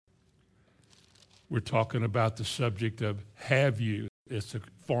We're talking about the subject of have you. It's a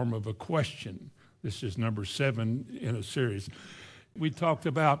form of a question. This is number 7 in a series. We talked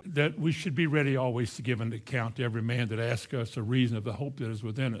about that we should be ready always to give an account to every man that asks us a reason of the hope that is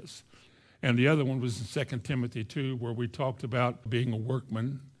within us. And the other one was in 2 Timothy 2, where we talked about being a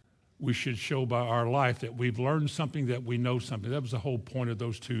workman. We should show by our life that we've learned something, that we know something. That was the whole point of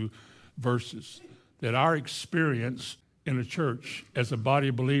those 2 verses, that our experience in a church as a body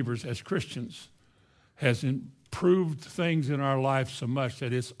of believers, as Christians, has improved things in our life so much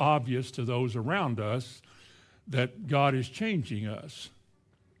that it's obvious to those around us that God is changing us.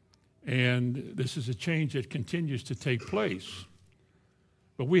 And this is a change that continues to take place.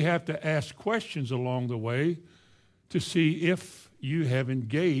 But we have to ask questions along the way to see if you have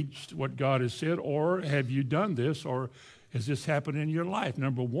engaged what God has said, or have you done this, or has this happened in your life?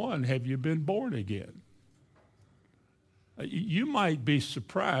 Number 1, have you been born again? You might be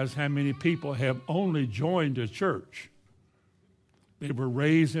surprised how many people have only joined a church. They were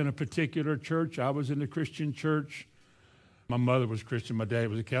raised in a particular church. I was in a Christian church. My mother was Christian, my dad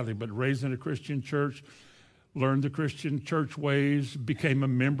was a Catholic, but raised in a Christian church, learned the Christian church ways, became a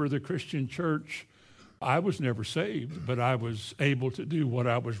member of the Christian church. I was never saved, but I was able to do what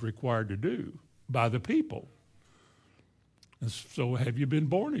I was required to do by the people. And so have you been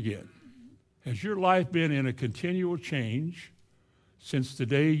born again? Has your life been in a continual change since the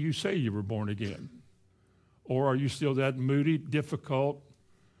day you say you were born again? Or are you still that moody, difficult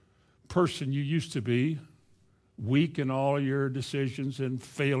person you used to be, weak in all your decisions and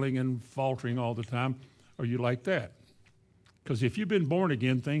failing and faltering all the time? Are you like that? Because if you've been born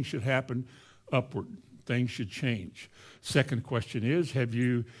again, things should happen upward. Things should change. Second question is, have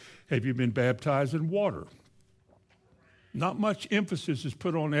you been baptized in water? Not much emphasis is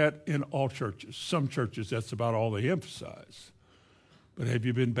put on that in all churches. Some churches, that's about all they emphasize. But have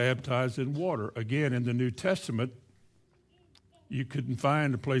you been baptized in water? Again, in the New Testament, you couldn't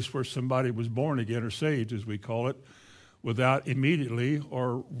find a place where somebody was born again, or saved, as we call it, without immediately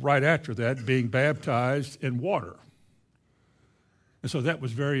or right after that being baptized in water. And so that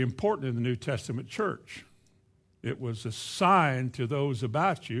was very important in the New Testament church. It was a sign to those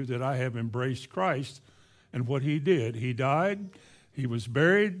about you that I have embraced Christ and what he did. He died, he was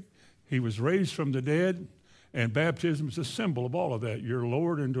buried, he was raised from the dead, and baptism is a symbol of all of that. You're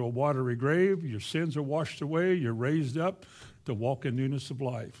lowered into a watery grave, your sins are washed away, you're raised up to walk in newness of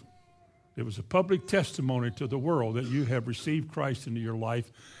life. It was a public testimony to the world that you have received Christ into your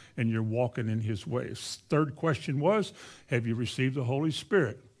life and you're walking in his ways. Third question was, have you received the Holy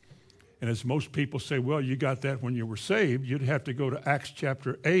Spirit? And as most people say, well, you got that when you were saved, you'd have to go to Acts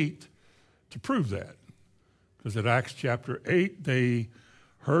chapter 8 to prove that. Because at Acts chapter 8, they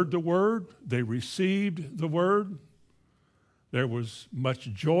heard the word, they received the word. There was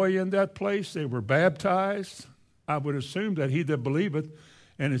much joy in that place. They were baptized. I would assume that he that believeth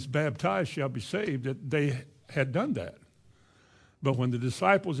and is baptized shall be saved, that they had done that. But when the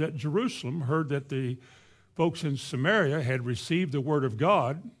disciples at Jerusalem heard that the folks in Samaria had received the word of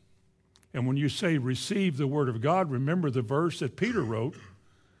God, and when you say receive the word of God, remember the verse that Peter wrote.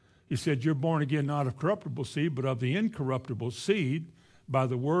 He said, you're born again not of corruptible seed, but of the incorruptible seed by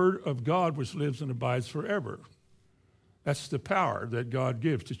the word of God which lives and abides forever. That's the power that God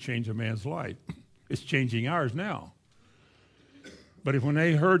gives to change a man's life. It's changing ours now. But when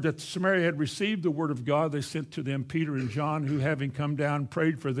they heard that Samaria had received the word of God, they sent to them Peter and John, who having come down,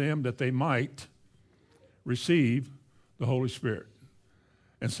 prayed for them that they might receive the Holy Spirit.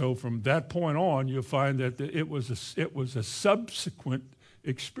 And so from that point on, you'll find that it was a subsequent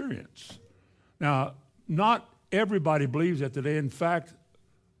experience. Now, not everybody believes that today. In fact,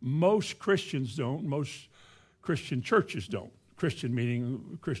 most Christians don't. Most Christian churches don't. Christian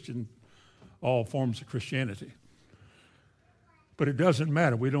meaning Christian, all forms of Christianity. But it doesn't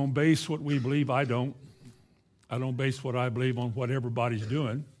matter. We don't base what we believe. I don't base what I believe on what everybody's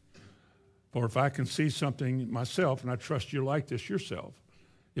doing. For if I can see something myself, and I trust you like this yourself,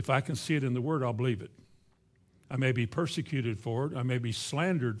 if I can see it in the Word, I'll believe it. I may be persecuted for it. I may be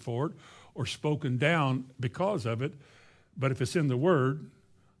slandered for it or spoken down because of it. But if it's in the Word,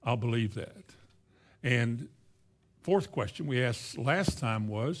 I'll believe that. And fourth question we asked last time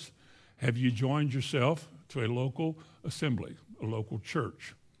was, have you joined yourself to a local assembly, a local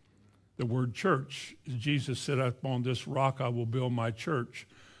church? The word church, Jesus said, upon this rock I will build my church.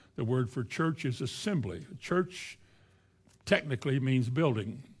 The word for church is assembly. Church technically means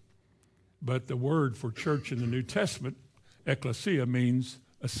building, but the word for church in the New Testament, ecclesia, means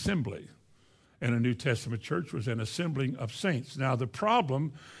assembly. And a New Testament church was an assembling of saints. Now, the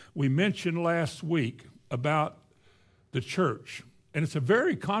problem we mentioned last week about the church, and it's a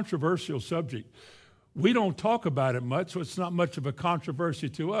very controversial subject. We don't talk about it much, so it's not much of a controversy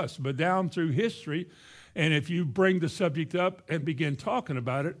to us. But down through history, and if you bring the subject up and begin talking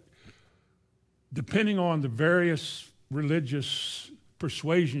about it, depending on the various religious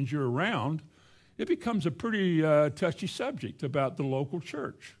persuasions you're around, it becomes a pretty touchy subject about the local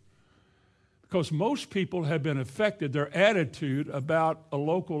church. Because most people have been affected, their attitude about a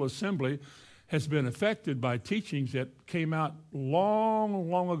local assembly has been affected by teachings that came out long,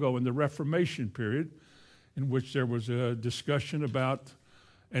 long ago in the Reformation period, in which there was a discussion about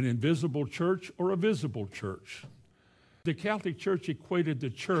an invisible church or a visible church. The Catholic Church equated the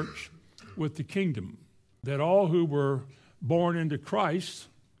church with the kingdom, that all who were born into Christ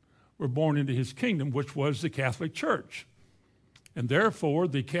were born into his kingdom, which was the Catholic Church. And therefore,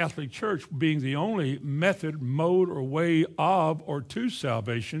 the Catholic Church being the only method, mode, or way of or to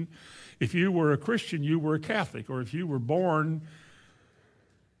salvation, if you were a Christian, you were a Catholic. Or if you were born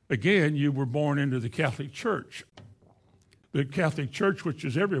again, you were born into the Catholic Church. The Catholic Church, which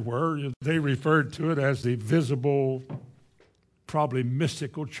is everywhere, they referred to it as the visible, probably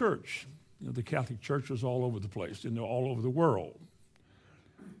mystical church. The Catholic Church was all over the place, all over the world.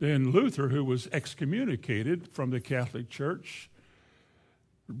 Then Luther, who was excommunicated from the Catholic Church,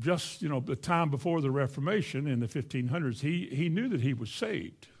 just the time before the Reformation in the 1500s, he knew that he was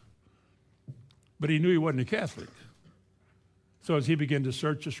saved, but he knew he wasn't a Catholic. So as he began to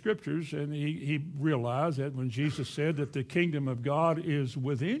search the scriptures, and he realized that when Jesus said that the kingdom of God is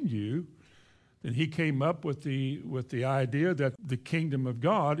within you, then he came up with the idea that the kingdom of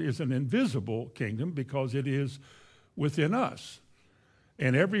God is an invisible kingdom because it is within us.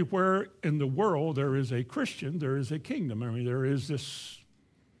 And everywhere in the world there is a Christian, there is a kingdom. I mean, there is this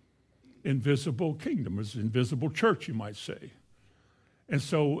invisible kingdom, this invisible church, you might say. And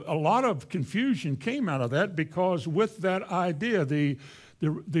so a lot of confusion came out of that because with that idea, the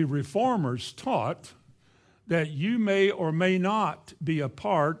reformers taught that you may or may not be a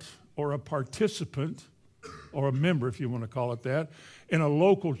part or a participant or a member, if you want to call it that, in a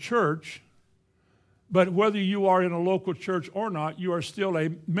local church. But whether you are in a local church or not, you are still a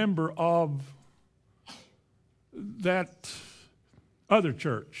member of that other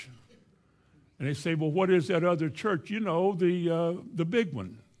church. And they say, well, what is that other church? The big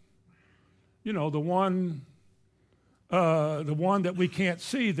one. The one that we can't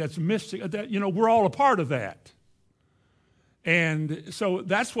see, that's mystic. That we're all a part of that. And so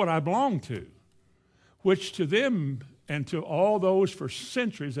that's what I belong to, which to them and to all those for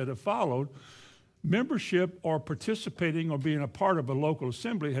centuries that have followed, membership or participating or being a part of a local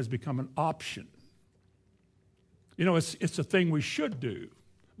assembly has become an option. It's a thing we should do.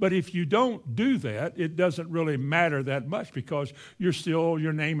 But if you don't do that, it doesn't really matter that much because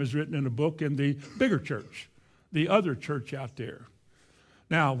your name is written in a book in the bigger church, the other church out there.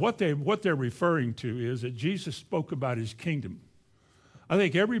 Now, what they're referring to is that Jesus spoke about his kingdom. I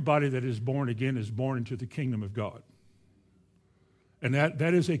think everybody that is born again is born into the kingdom of God. And that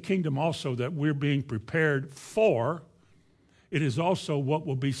is a kingdom also that we're being prepared for. It is also what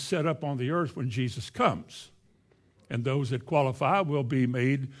will be set up on the earth when Jesus comes. And those that qualify will be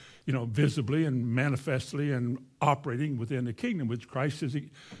made, visibly and manifestly and operating within the kingdom, which Christ is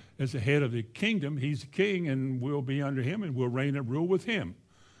as the head of the kingdom. He's the king, and we'll be under him, and we'll reign and rule with him.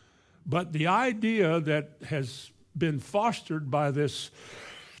 But the idea that has been fostered by this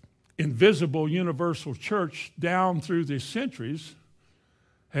invisible universal church down through the centuries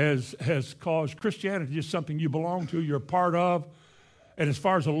has caused Christianity just something you belong to, you're a part of. And as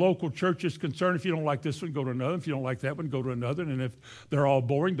far as a local church is concerned, if you don't like this one, go to another. If you don't like that one, go to another. And if they're all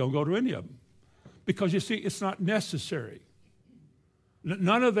boring, don't go to any of them. Because you see, it's not necessary.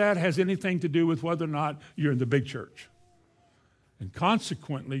 None of that has anything to do with whether or not you're in the big church. And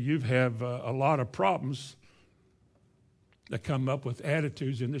consequently, you have a lot of problems that come up with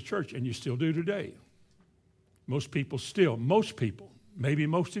attitudes in the church, and you still do today. Most people, maybe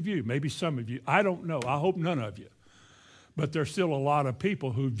most of you, maybe some of you, I don't know, I hope none of you. But there's still a lot of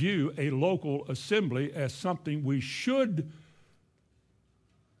people who view a local assembly as something we should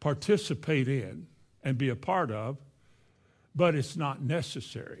participate in and be a part of, but it's not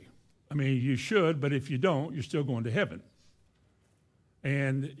necessary. I mean, you should, but if you don't, you're still going to heaven.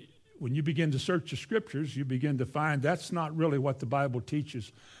 And when you begin to search the scriptures, you begin to find that's not really what the Bible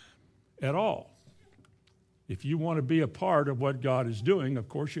teaches at all. If you want to be a part of what God is doing, of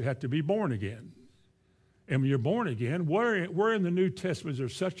course, you have to be born again. And when you're born again, where in the New Testament is there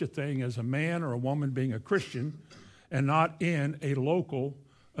such a thing as a man or a woman being a Christian and not in a local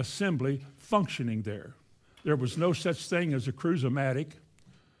assembly functioning there? There was no such thing as a cruise-o-matic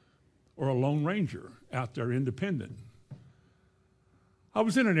or a Lone Ranger out there independent. I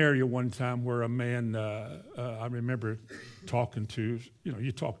was in an area one time where a man, I remember talking to,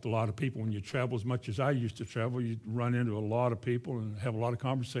 you talk to a lot of people when you travel as much as I used to travel. You run into a lot of people and have a lot of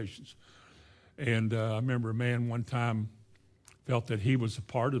conversations. And I remember a man one time felt that he was a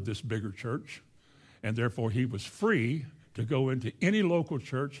part of this bigger church, and therefore he was free to go into any local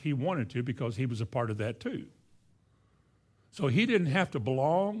church he wanted to because he was a part of that too. So he didn't have to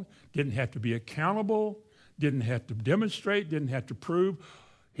belong, didn't have to be accountable, didn't have to demonstrate, didn't have to prove.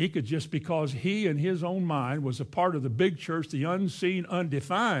 He could just, because he in his own mind was a part of the big church, the unseen,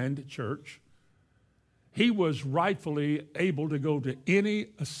 undefined church, he was rightfully able to go to any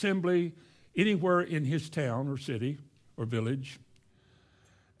assembly anywhere in his town or city or village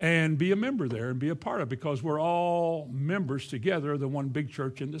and be a member there and be a part of it, because we're all members together of the one big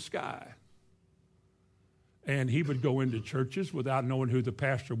church in the sky. And he would go into churches without knowing who the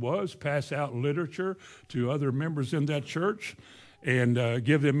pastor was, pass out literature to other members in that church, and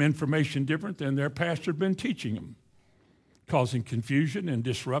give them information different than their pastor had been teaching them, causing confusion and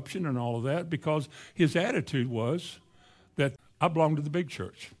disruption and all of that, because his attitude was that I belong to the big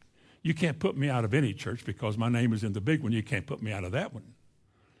church. You can't put me out of any church because my name is in the big one. You can't put me out of that one.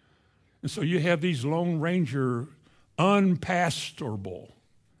 And so you have these Lone Ranger, unpastorable.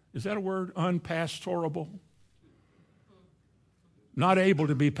 Is that a word? Unpastorable? Not able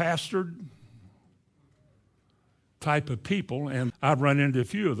to be pastored type of people, and I've run into a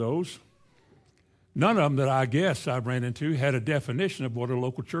few of those. None of them that I guess I've ran into had a definition of what a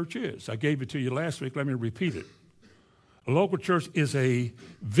local church is. I gave it to you last week. Let me repeat it. A local church is a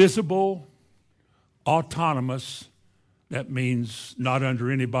visible, autonomous, that means not under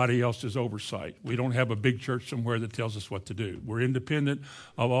anybody else's oversight. We don't have a big church somewhere that tells us what to do. We're independent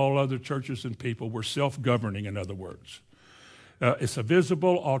of all other churches and people. We're self-governing, in other words. It's a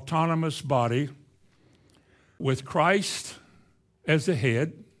visible, autonomous body with Christ as the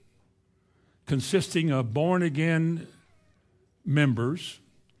head, consisting of born-again members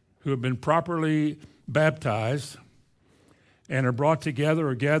who have been properly baptized and are brought together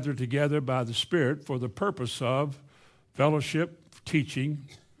or gathered together by the Spirit for the purpose of fellowship, teaching,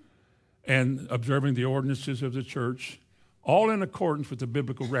 and observing the ordinances of the church, all in accordance with the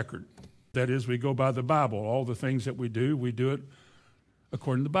biblical record. That is, we go by the Bible. All the things that we do it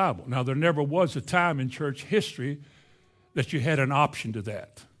according to the Bible. Now, there never was a time in church history that you had an option to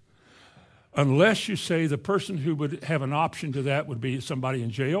that. Unless you say the person who would have an option to that would be somebody in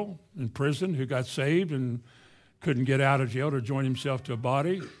jail, in prison, who got saved and couldn't get out of jail to join himself to a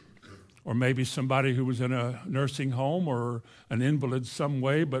body, or maybe somebody who was in a nursing home or an invalid some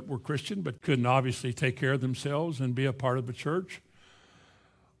way but were Christian but couldn't obviously take care of themselves and be a part of the church,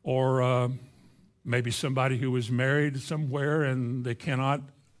 or maybe somebody who was married somewhere and they cannot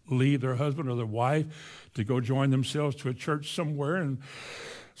leave their husband or their wife to go join themselves to a church somewhere. And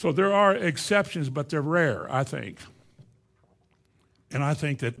so there are exceptions, but they're rare, I think. And I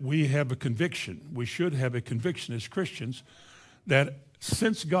think that we have a conviction, we should have a conviction as Christians, that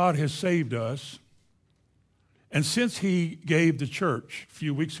since God has saved us, and since he gave the church, a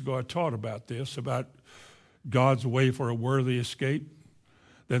few weeks ago I taught about this, about God's way for a worthy escape,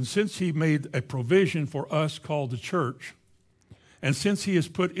 then since he made a provision for us called the church, and since he has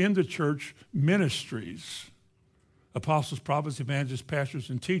put in the church ministries, apostles, prophets, evangelists, pastors,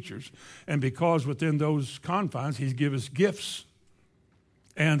 and teachers, and because within those confines he's given us gifts,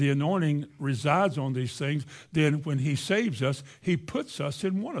 and the anointing resides on these things, then when he saves us, he puts us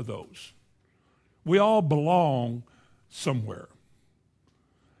in one of those. We all belong somewhere.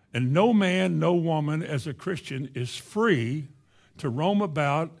 And no man, no woman as a Christian is free to roam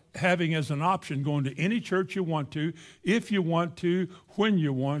about having as an option going to any church you want to, if you want to, when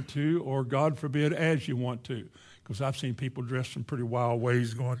you want to, or God forbid, as you want to. Because I've seen people dressed in pretty wild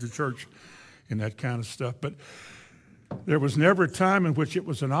ways going to church and that kind of stuff. But there was never a time in which it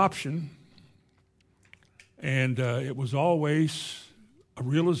was an option, and it was always a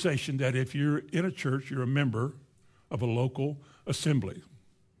realization that if you're in a church, you're a member of a local assembly.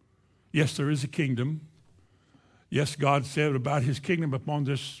 Yes, there is a kingdom. Yes, God said about his kingdom, upon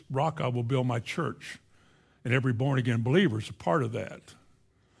this rock I will build my church, and every born-again believer is a part of that.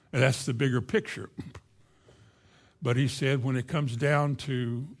 And that's the bigger picture. But he said when it comes down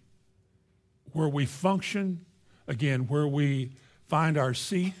to where we function, again, where we find our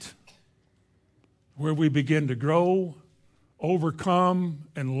seat, where we begin to grow, overcome,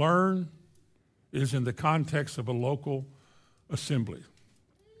 and learn, is in the context of a local assembly.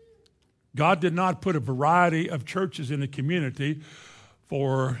 God did not put a variety of churches in the community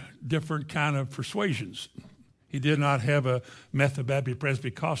for different kind of persuasions. He did not have a Methodist Baptist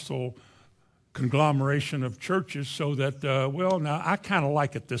Presbyterian conglomeration of churches so that, now I kind of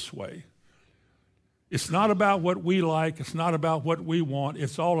like it this way. It's not about what we like. It's not about what we want.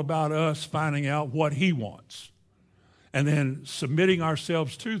 It's all about us finding out what he wants and then submitting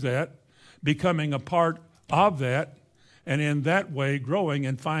ourselves to that, becoming a part of that, and in that way growing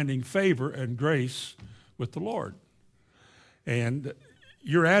and finding favor and grace with the Lord. And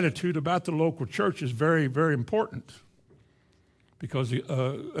your attitude about the local church is very, very important because,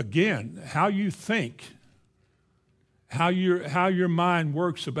 again, how you think, how your mind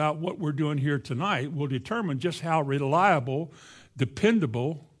works about what we're doing here tonight will determine just how reliable,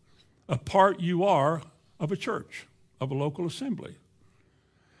 dependable a part you are of a church, of a local assembly.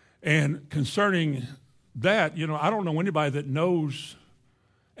 And concerning that, I don't know anybody that knows,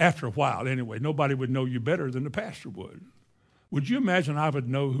 after a while anyway, nobody would know you better than the pastor would. Would you imagine I would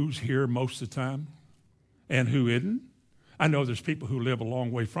know who's here most of the time and who isn't? I know there's people who live a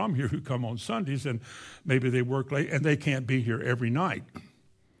long way from here who come on Sundays and maybe they work late and they can't be here every night.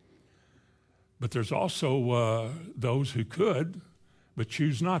 But there's also those who could but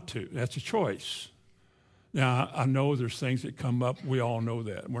choose not to. That's a choice. Now, I know there's things that come up. We all know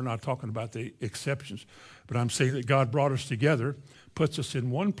that. We're not talking about the exceptions. But I'm saying that God brought us together, puts us in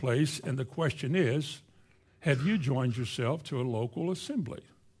one place, and the question is, have you joined yourself to a local assembly?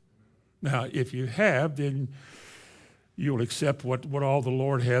 Now, if you have, then you'll accept what all the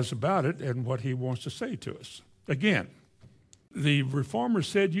Lord has about it and what he wants to say to us. Again, the Reformer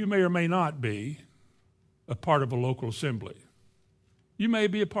said you may or may not be a part of a local assembly. You may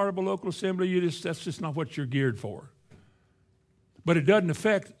be a part of a local assembly, that's just not what you're geared for. But it doesn't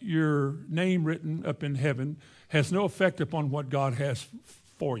affect your name written up in heaven, has no effect upon what God has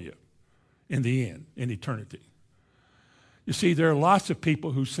for you in the end, in eternity. You see, there are lots of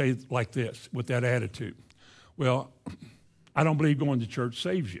people who say like this, with that attitude. Well, I don't believe going to church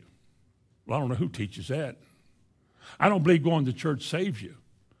saves you. Well, I don't know who teaches that. I don't believe going to church saves you.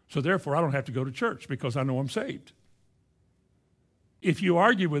 So therefore, I don't have to go to church because I know I'm saved. If you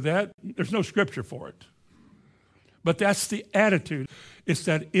argue with that, there's no scripture for it. But that's the attitude. It's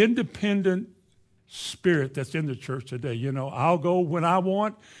that independent spirit that's in the church today. I'll go when I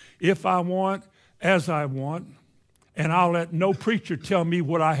want, if I want, as I want, and I'll let no preacher tell me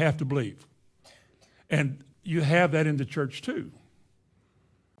what I have to believe. And you have that in the church too.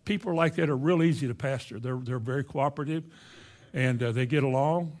 People like that are real easy to pastor. They're very cooperative, and they get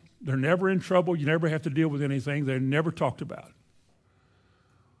along. They're never in trouble. You never have to deal with anything. They're never talked about.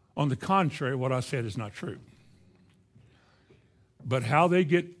 On the contrary, what I said is not true. But how they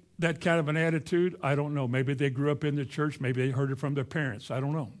get that kind of an attitude, I don't know. Maybe they grew up in the church. Maybe they heard it from their parents. I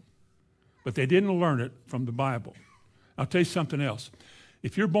don't know. But they didn't learn it from the Bible. I'll tell you something else.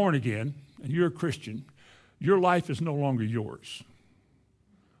 If you're born again and you're a Christian, your life is no longer yours.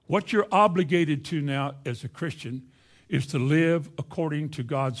 What you're obligated to now as a Christian is to live according to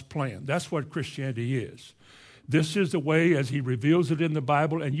God's plan. That's what Christianity is. This is the way as he reveals it in the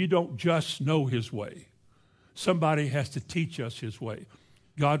Bible, and you don't just know his way. Somebody has to teach us his way.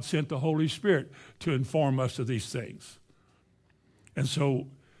 God sent the Holy Spirit to inform us of these things. And so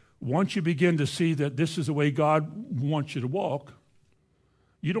once you begin to see that this is the way God wants you to walk,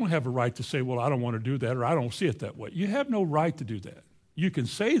 you don't have a right to say, well, I don't want to do that, or I don't see it that way. You have no right to do that. You can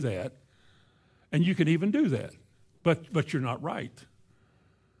say that, and you can even do that, but you're not right.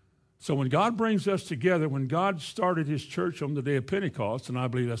 So when God brings us together, when God started his church on the day of Pentecost, and I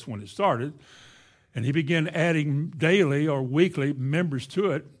believe that's when it started, and he began adding daily or weekly members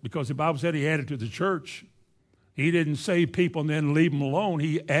to it, because the Bible said he added to the church. He didn't save people and then leave them alone.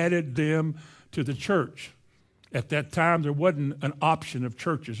 He added them to the church. At that time, there wasn't an option of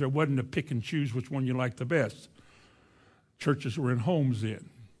churches. There wasn't a pick and choose which one you liked the best. Churches were in homes then.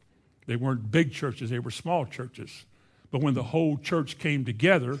 They weren't big churches. They were small churches. But when the whole church came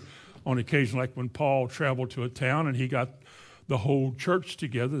together, on occasion, like when Paul traveled to a town and he got the whole church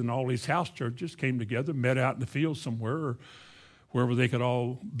together, and all these house churches came together, met out in the field somewhere or wherever they could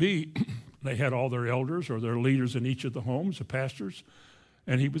all be. They had all their elders or their leaders in each of the homes, the pastors,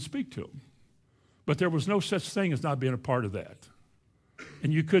 and he would speak to them. But there was no such thing as not being a part of that.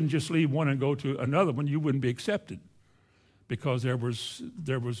 And you couldn't just leave one and go to another one. You wouldn't be accepted because there was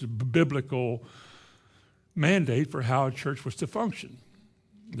a biblical mandate for how a church was to function.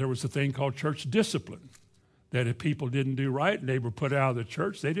 There was a thing called church discipline, that if people didn't do right and they were put out of the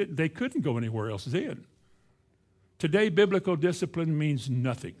church, they couldn't go anywhere else then. Today, biblical discipline means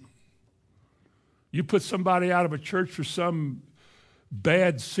nothing. You put somebody out of a church for some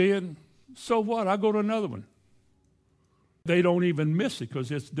bad sin, so what? I go to another one. They don't even miss it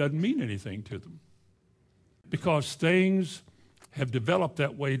because it doesn't mean anything to them. Because things have developed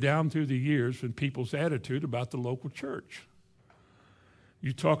that way down through the years in people's attitude about the local church.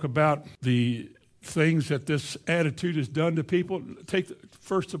 You talk about the things that this attitude has done to people.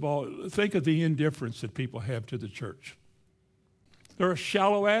 First of all, think of the indifference that people have to the church. They're a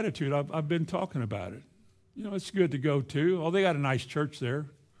shallow attitude. I've been talking about it. You know, it's good to go to. Oh, they got a nice church there.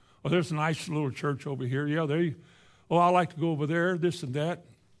 Oh, there's a nice little church over here. Yeah, oh, I like to go over there, this and that.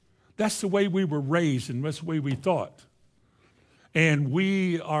 That's the way we were raised, and that's the way we thought. And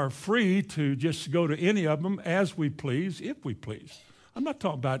we are free to just go to any of them as we please, if we please. I'm not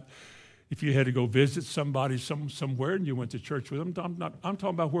talking about if you had to go visit somebody somewhere and you went to church with them. I'm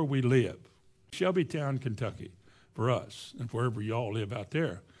talking about where we live. Shelbytown, Kentucky, for us, and wherever y'all live out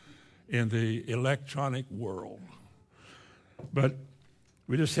there in the electronic world. But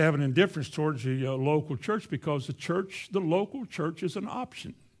we just have an indifference towards the local church because the local church is an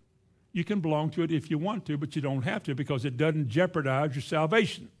option. You can belong to it if you want to, but you don't have to because it doesn't jeopardize your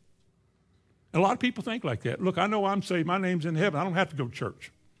salvation. And a lot of people think like that. Look, I know I'm saved. My name's in heaven. I don't have to go to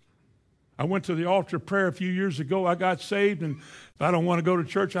church. I went to the altar of prayer a few years ago. I got saved, and if I don't want to go to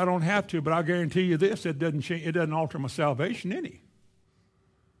church, I don't have to. But I guarantee you this, it doesn't alter my salvation any.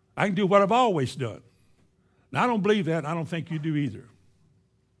 I can do what I've always done. Now, I don't believe that, and I don't think you do either.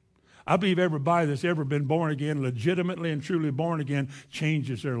 I believe everybody that's ever been born again, legitimately and truly born again,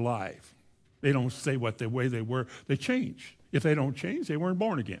 changes their life. They don't stay the way they were. They change. If they don't change, they weren't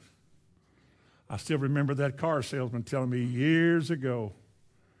born again. I still remember that car salesman telling me years ago.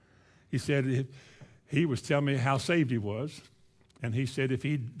 He said he was telling me how saved he was. And he said if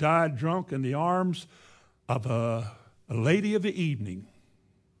he died drunk in the arms of a lady of the evening,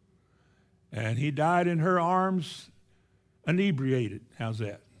 and he died in her arms inebriated, how's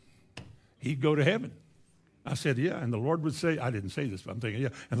that? He'd go to heaven. I said, yeah, and the Lord would say, I didn't say this, but I'm thinking, yeah,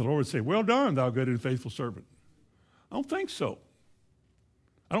 and the Lord would say, well done, thou good and faithful servant. I don't think so.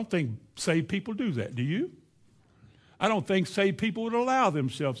 I don't think saved people do that. Do you? I don't think saved people would allow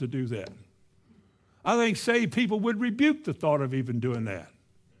themselves to do that. I think saved people would rebuke the thought of even doing that.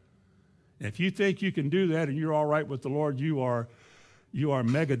 And if you think you can do that and you're all right with the Lord, you are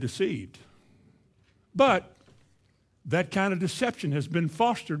mega deceived. But that kind of deception has been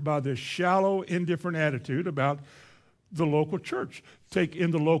fostered by this shallow, indifferent attitude about the local church. Take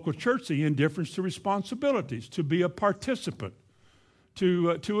in the local church the indifference to responsibilities, to be a participant,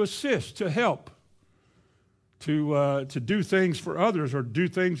 to assist, to help, to do things for others or do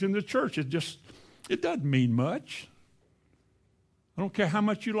things in the church. It doesn't mean much. I don't care how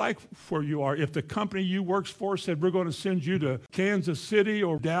much you like where you are. If the company you work for said, we're going to send you to Kansas City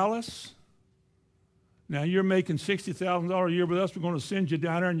or Dallas, now you're making $60,000 a year with us, we're going to send you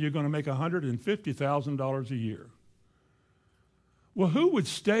down there and you're going to make $150,000 a year. Well, who would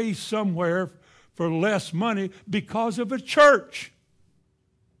stay somewhere for less money because of a church?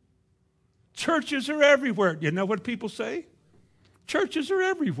 Churches are everywhere. You know what people say? Churches are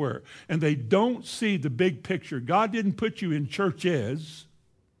everywhere. And they don't see the big picture. God didn't put you in churches.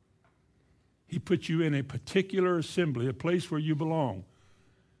 He put you in a particular assembly, a place where you belong.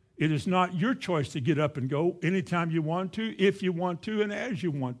 It is not your choice to get up and go anytime you want to, if you want to, and as you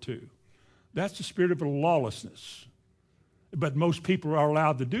want to. That's the spirit of lawlessness. But most people are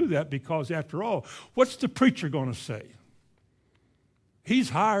allowed to do that because, after all, what's the preacher going to say? He's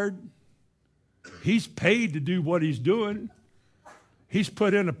hired. He's paid to do what he's doing. He's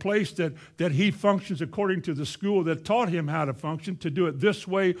put in a place that he functions according to the school that taught him how to function, to do it this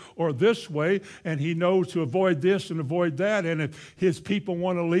way or this way, and he knows to avoid this and avoid that. And if his people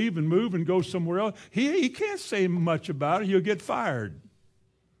want to leave and move and go somewhere else, he can't say much about it. He'll get fired.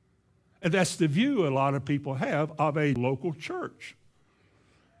 And that's the view a lot of people have of a local church.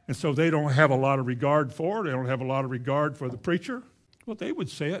 And so they don't have a lot of regard for it. They don't have a lot of regard for the preacher. Well, they would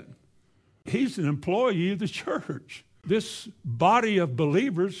say it. He's an employee of the church. This body of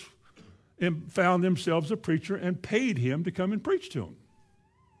believers found themselves a preacher and paid him to come and preach to them.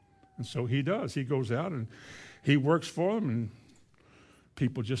 And so he does. He goes out and he works for them, and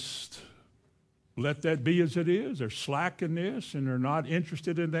people just let that be as it is. They're slack in this, and they're not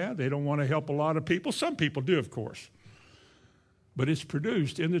interested in that. They don't want to help a lot of people. Some people do, of course. But it's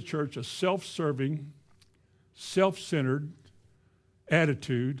produced in the church a self-serving, self-centered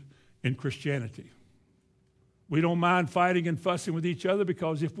attitude in Christianity. We don't mind fighting and fussing with each other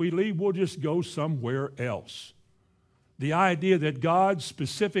because if we leave, we'll just go somewhere else. The idea that God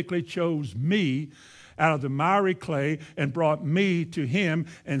specifically chose me out of the miry clay and brought me to him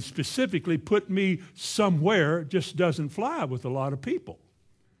and specifically put me somewhere just doesn't fly with a lot of people.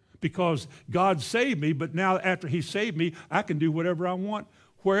 Because God saved me, but now after he saved me, I can do whatever I want,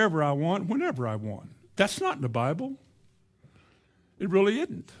 wherever I want, whenever I want. That's not in the Bible. It really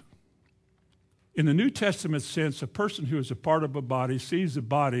isn't. In the New Testament sense, a person who is a part of a body sees the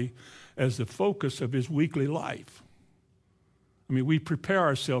body as the focus of his weekly life. I mean, we prepare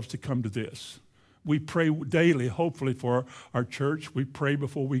ourselves to come to this. We pray daily, hopefully, for our church. We pray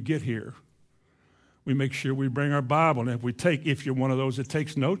before we get here. We make sure we bring our Bible. And if you're one of those that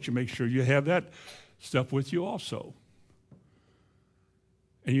takes notes, you make sure you have that stuff with you also.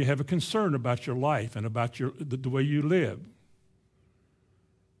 And you have a concern about your life and about the way you live.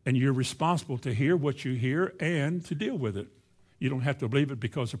 And you're responsible to hear what you hear and to deal with it. You don't have to believe it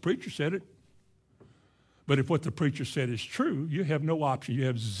because the preacher said it. But if what the preacher said is true, you have no option. You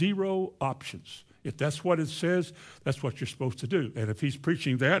have zero options. If that's what it says, that's what you're supposed to do. And if he's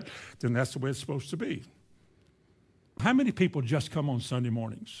preaching that, then that's the way it's supposed to be. How many people just come on Sunday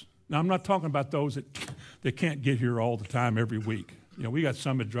mornings? Now, I'm not talking about those that can't get here all the time every week. You know, we got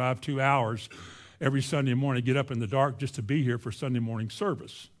some that drive 2 hours every Sunday morning, get up in the dark just to be here for Sunday morning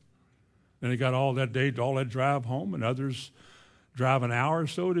service. Then they got all that day, all that drive home, and others drive an hour or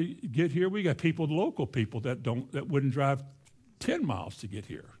so to get here. We got local people that wouldn't drive 10 miles to get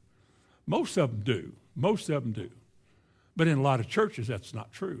here. Most of them do. But in a lot of churches, that's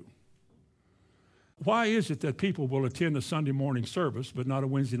not true. Why is it that people will attend a Sunday morning service but not a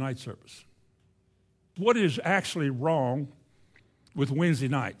Wednesday night service? What is actually wrong with Wednesday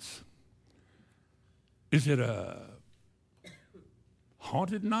nights? Is it a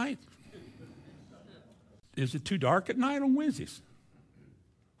haunted night? Is it too dark at night on Wednesdays?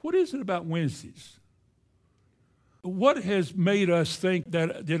 What is it about Wednesdays? What has made us think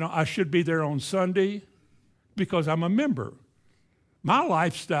that, I should be there on Sunday? Because I'm a member. My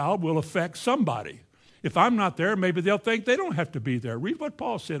lifestyle will affect somebody. If I'm not there, maybe they'll think they don't have to be there. Read what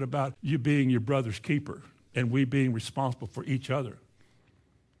Paul said about you being your brother's keeper and we being responsible for each other.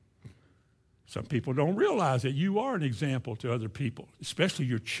 Some people don't realize that you are an example to other people, especially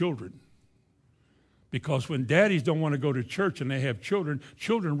your children. Because when daddies don't want to go to church and they have children,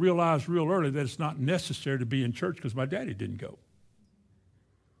 children realize real early that it's not necessary to be in church because my daddy didn't go.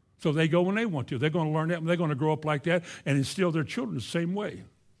 So they go when they want to. They're going to learn that and they're going to grow up like that and instill their children the same way.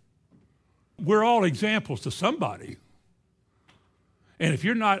 We're all examples to somebody. And if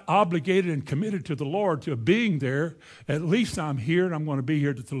you're not obligated and committed to the Lord, to being there, at least I'm here and I'm going to be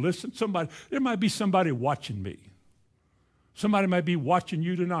here to listen. There might be somebody watching me. Somebody might be watching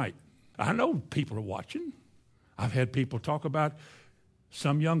you tonight. I know people are watching. I've had people talk about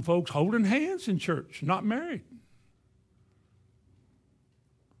some young folks holding hands in church, not married.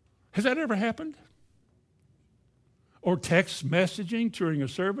 Has that ever happened? Or text messaging during a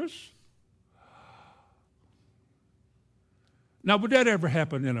service? Now, would that ever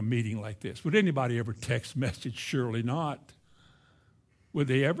happen in a meeting like this? Would anybody ever text message? Surely not. Would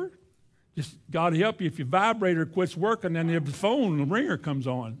they ever? Just God help you if your vibrator quits working and the phone, the ringer comes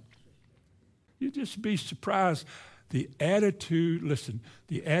on. You'd just be surprised. The attitude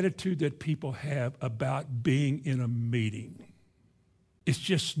that people have about being in a meeting. It's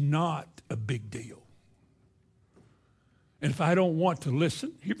just not a big deal. And if I don't want to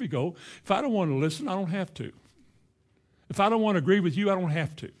listen, here we go. If I don't want to listen, I don't have to. If I don't want to agree with you, I don't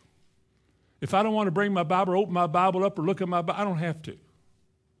have to. If I don't want to bring my Bible or open my Bible up or look at my Bible, I don't have to.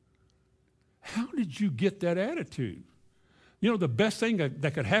 How did you get that attitude? You know, the best thing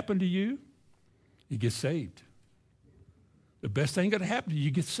that could happen to you, you get saved. The best thing that could happen to you,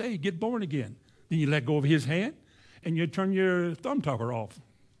 you get saved, get born again. Then you let go of his hand and you turn your thumb talker off.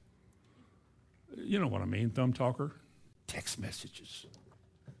 You know what I mean, thumb talker? Text messages.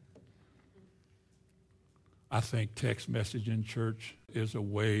 I think text message in church is a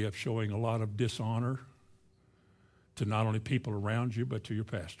way of showing a lot of dishonor to not only people around you, but to your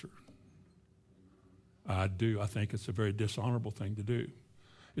pastor. I do. I think it's a very dishonorable thing to do,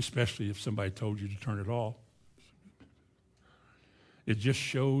 especially if somebody told you to turn it off. It just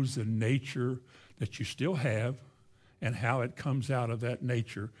shows the nature that you still have and how it comes out of that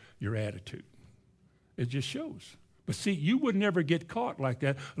nature, your attitude. It just shows. But see, you would never get caught like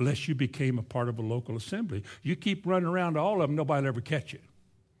that unless you became a part of a local assembly. You keep running around to all of them, nobody will ever catch you.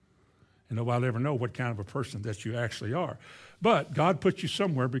 And nobody will ever know what kind of a person that you actually are. But God put you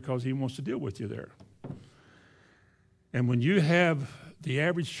somewhere because he wants to deal with you there. And when you have the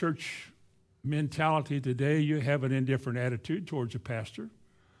average church mentality today, you have an indifferent attitude towards a pastor.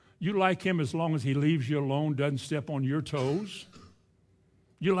 You like him as long as he leaves you alone, doesn't step on your toes.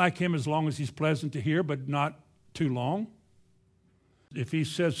 You like him as long as he's pleasant to hear, but not too long. If he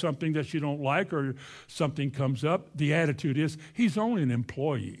says something that you don't like or something comes up, the attitude is he's only an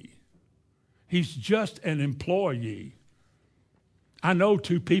employee. He's just an employee. I know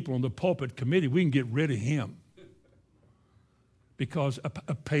two people on the pulpit committee, we can get rid of him because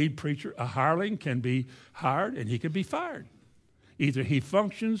a paid preacher, a hireling, can be hired and he can be fired. Either he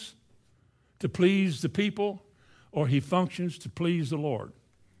functions to please the people or he functions to please the Lord.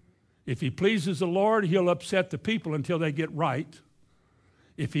 If he pleases the Lord, he'll upset the people until they get right.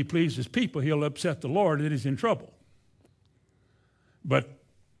 If he pleases people, he'll upset the Lord and he's in trouble. But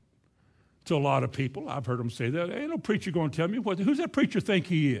to a lot of people, I've heard them say that, ain't no preacher going to tell me, who's that preacher think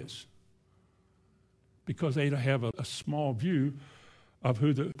he is? Because they have a small view of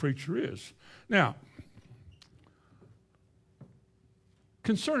who the preacher is. Now,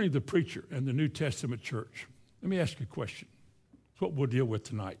 concerning the preacher and the New Testament church, let me ask you a question. It's what we'll deal with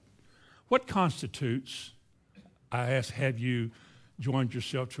tonight. What constitutes, I ask, have you joined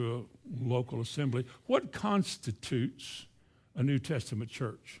yourself to a local assembly? What constitutes a New Testament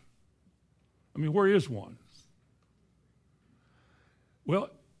church? I mean, where is one? Well,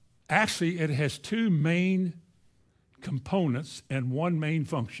 actually, it has two main components and one main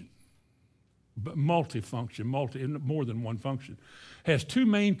function. But multifunction, more than one function. Has two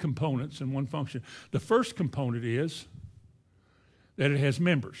main components and one function. The first component is that it has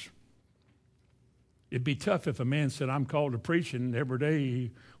members. It'd be tough if a man said, I'm called to preach, and every day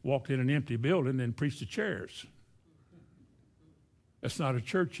he walked in an empty building and preached to chairs. That's not a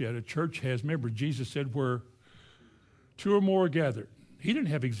church yet. A church has members. Jesus said, where two or more are gathered. He didn't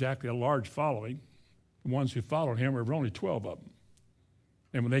have exactly a large following. The ones who followed him were only 12 of them.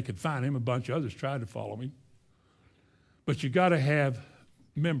 And when they could find him, a bunch of others tried to follow him. But you got to have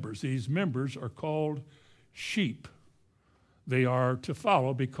members. These members are called sheep. They are to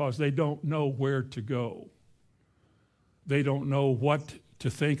follow because they don't know where to go. They don't know what to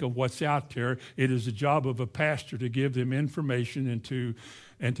think of what's out there. It is the job of a pastor to give them information and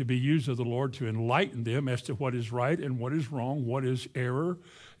to be used of the Lord to enlighten them as to what is right and what is wrong, what is error,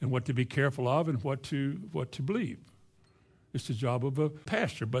 and what to be careful of and what to believe. It's the job of a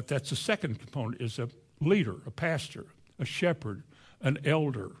pastor, but that's the second component, is a leader, a pastor, a shepherd, an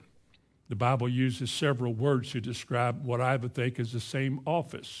elder. The Bible uses several words to describe what I would think is the same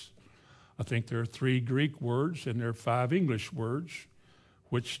office. I think there are 3 Greek words and there are 5 English words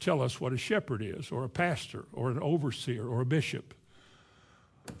which tell us what a shepherd is, or a pastor, or an overseer, or a bishop.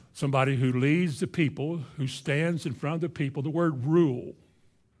 Somebody who leads the people, who stands in front of the people. The word rule.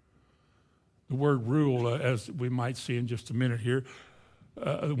 The word rule, as we might see in just a minute here,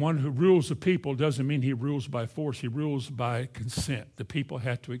 the one who rules the people doesn't mean he rules by force. He rules by consent. The people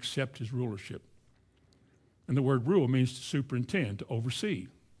have to accept his rulership. And the word rule means to superintend, to oversee,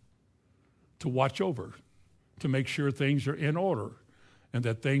 to watch over, to make sure things are in order and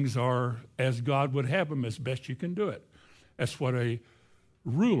that things are as God would have them as best you can do it. That's what a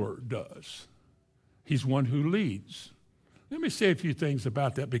ruler does. He's one who leads. Let me say a few things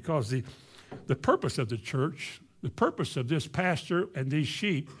about that, because the purpose of the church, the purpose of this pastor and these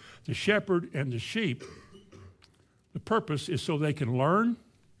sheep, the shepherd and the sheep, the purpose is so they can learn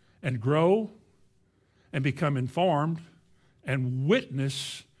and grow and become informed and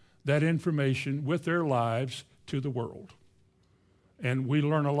witness that information with their lives to the world. And we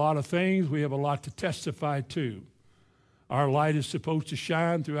learn a lot of things. We have a lot to testify to. Our light is supposed to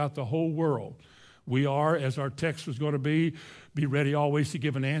shine throughout the whole world. We are, as our text was going to be ready always to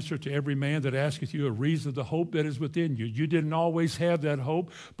give an answer to every man that asketh you a reason of the hope that is within you. You didn't always have that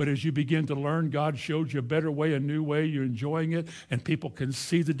hope, but as you begin to learn, God showed you a better way, a new way. You're enjoying it, and people can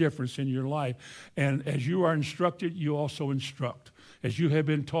see the difference in your life. And as you are instructed, you also instruct. As you have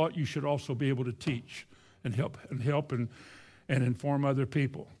been taught, you should also be able to teach and help and inform other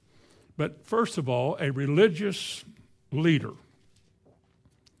people. But first of all, a religious leader.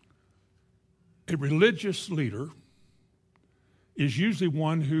 A religious leader is usually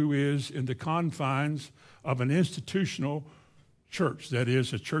one who is in the confines of an institutional church. That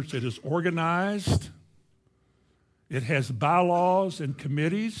is, a church that is organized. It has bylaws and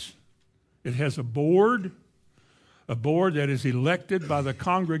committees. It has a board that is elected by the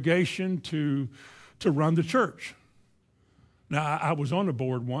congregation to run the church. Now, I was on a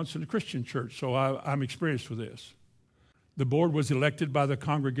board once in a Christian church, so I'm experienced with this. The board was elected by the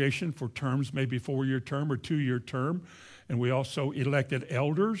congregation for terms, maybe 4-year term or 2-year term. And we also elected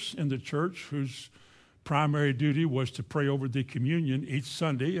elders in the church whose primary duty was to pray over the communion each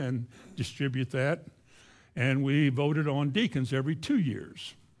Sunday and distribute that. And we voted on deacons every 2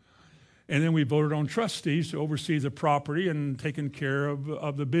 years. And then we voted on trustees to oversee the property and taking care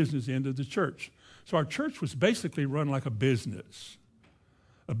of the business end of the church. So our church was basically run like a business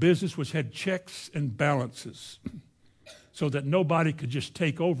which had checks and balances, so that nobody could just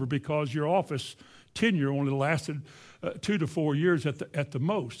take over, because your office tenure only lasted 2 to 4 years at the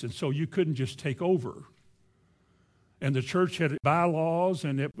most, and so you couldn't just take over. And the church had bylaws,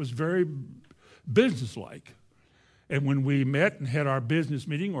 and it was very businesslike. And when we met and had our business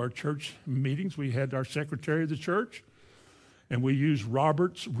meeting or our church meetings, we had our secretary of the church, and we used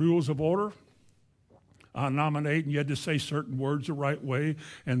Robert's Rules of Order. I nominate, and you had to say certain words the right way,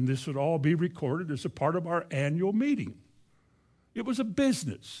 and this would all be recorded as a part of our annual meeting. It was a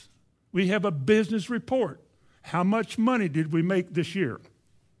business. We have a business report. How much money did we make this year?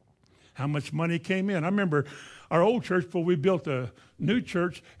 How much money came in? I remember our old church, before we built a new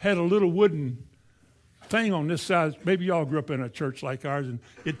church, had a little wooden thing on this side. Maybe y'all grew up in a church like ours, and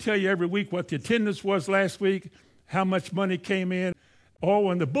it'd tell you every week what the attendance was last week, how much money came in.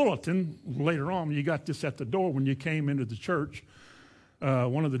 Or in the bulletin, later on, you got this at the door when you came into the church,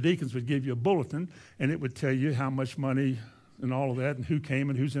 one of the deacons would give you a bulletin, and it would tell you how much money and all of that, and who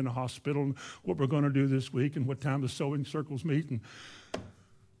came and who's in the hospital, and what we're going to do this week, and what time the sewing circles meet,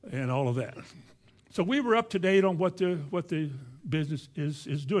 and all of that. So we were up to date on what the business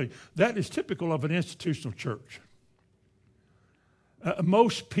is doing. That is typical of an institutional church.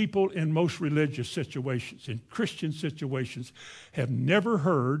 Most people in most religious situations, in Christian situations, have never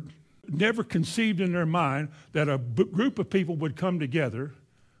heard, never conceived in their mind that a group of people would come together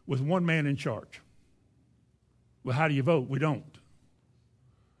with one man in charge. Well, how do you vote? We don't.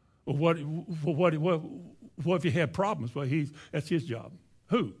 Well, what if you have problems? Well, that's his job.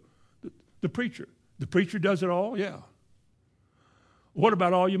 Who? The preacher. The preacher does it all? Yeah. What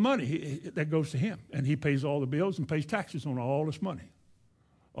about all your money? That goes to him, and he pays all the bills and pays taxes on all this money.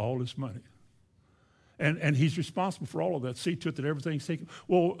 All this money. And he's responsible for all of that. See to it that everything's taken.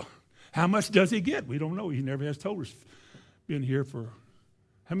 Well, how much does he get? We don't know. He never has told us. Been here for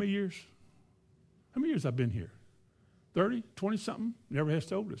how many years? How many years I've been here? 30, 20-something? Never has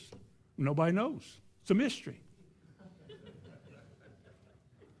told us. Nobody knows. It's a mystery.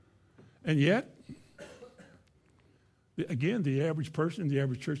 And yet, again, the average person, the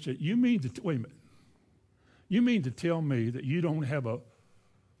average church said, wait a minute. You mean to tell me that you don't have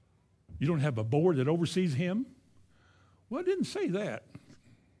a board that oversees him? Well, I didn't say that.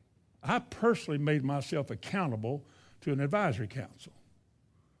 I personally made myself accountable to an advisory council.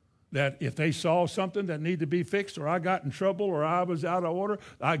 That if they saw something that needed to be fixed, or I got in trouble, or I was out of order,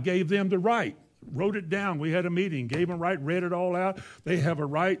 I gave them the right. Wrote it down. We had a meeting, gave them right, read it all out. They have a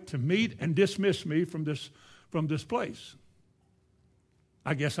right to meet and dismiss me from this place.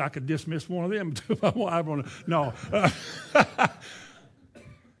 I guess I could dismiss one of them too. No.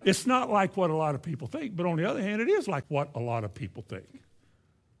 It's not like what a lot of people think, but on the other hand, it is like what a lot of people think.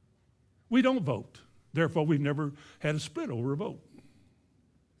 We don't vote. Therefore, we've never had a split over a vote.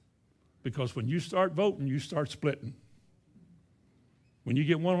 Because when you start voting, you start splitting. When you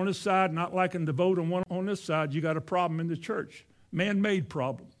get one on this side not liking to vote, and one on this side, you got a problem in the church. Man-made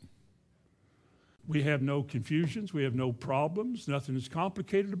problem. We have no confusions. We have no problems. Nothing is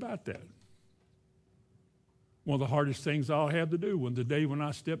complicated about that. One of the hardest things I'll have to do the day when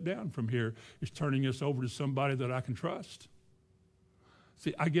I step down from here is turning this over to somebody that I can trust.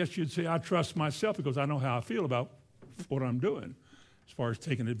 See, I guess you'd say I trust myself because I know how I feel about what I'm doing as far as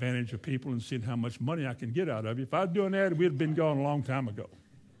taking advantage of people and seeing how much money I can get out of you. If I was doing that, we'd have been gone a long time ago.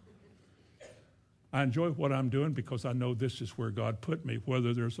 I enjoy what I'm doing because I know this is where God put me,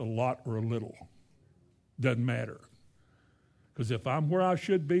 whether there's a lot or a little. Doesn't matter. Because if I'm where I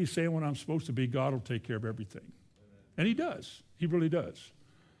should be, saying what I'm supposed to be, God will take care of everything. And he does. He really does.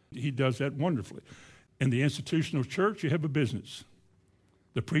 He does that wonderfully. In the institutional church, you have a business.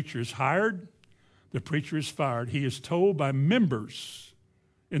 The preacher is hired. The preacher is fired. He is told by members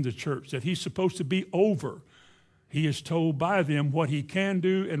in the church that he's supposed to be over. He is told by them what he can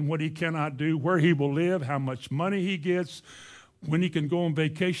do and what he cannot do, where he will live, how much money he gets, when he can go on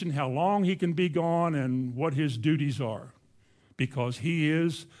vacation, how long he can be gone, and what his duties are. Because he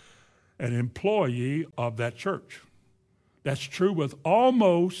is an employee of that church. That's true with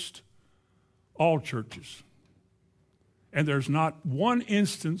almost all churches. And there's not one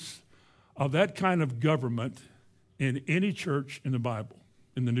instance of that kind of government in any church in the Bible,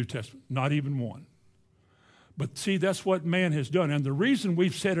 in the New Testament. Not even one. But see, that's what man has done. And the reason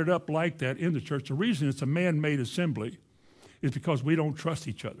we've set it up like that in the church, the reason it's a man-made assembly, is because we don't trust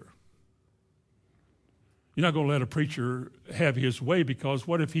each other. You're not going to let a preacher have his way, because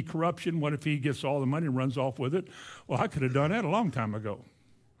what if he corrupts you? What if he gets all the money and runs off with it? Well, I could have done that a long time ago.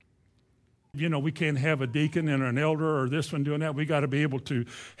 You know, we can't have a deacon and an elder or this one doing that. We got to be able to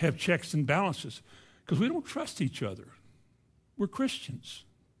have checks and balances because we don't trust each other. We're Christians.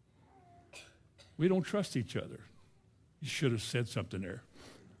 We don't trust each other. You should have said something there.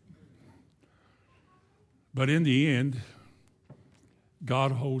 But in the end,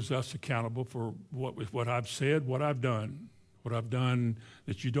 God holds us accountable for what I've said, what I've done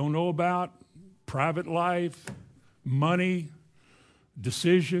that you don't know about, private life, money,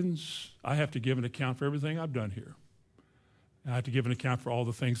 decisions. I have to give an account for everything I've done here. I have to give an account for all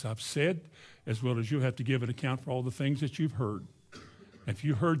the things I've said, as well as you have to give an account for all the things that you've heard. If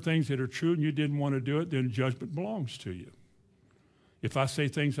you heard things that are true and you didn't want to do it, then judgment belongs to you. If I say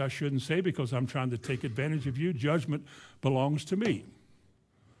things I shouldn't say because I'm trying to take advantage of you, judgment belongs to me.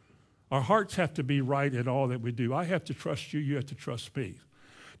 Our hearts have to be right in all that we do. I have to trust you. You have to trust me.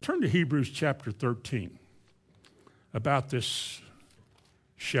 Turn to Hebrews chapter 13 about this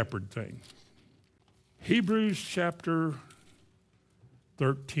shepherd thing. Hebrews chapter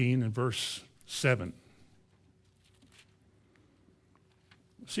 13 and verse 7.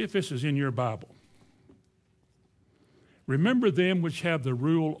 See if this is in your Bible. Remember them which have the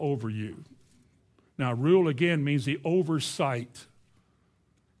rule over you. Now, rule again means the oversight,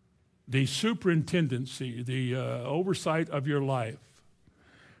 the superintendency, the oversight of your life.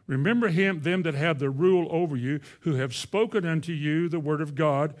 Remember them that have the rule over you, who have spoken unto you the word of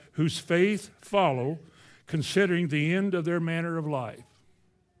God, whose faith follow, considering the end of their manner of life.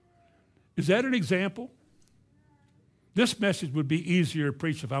 Is that an example? This message would be easier to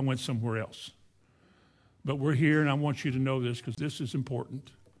preach if I went somewhere else. But we're here, and I want you to know this because this is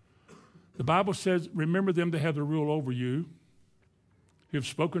important. The Bible says, remember them that have the rule over you, who have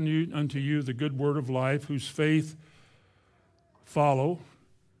spoken unto you the good word of life, whose faith follow,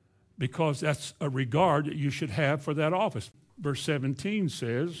 because that's a regard that you should have for that office. Verse 17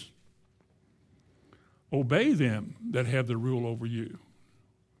 says, obey them that have the rule over you.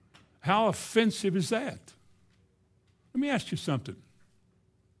 How offensive is that? Let me ask you something.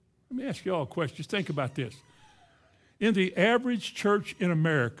 Let me ask you all a question. Just think about this. In the average church in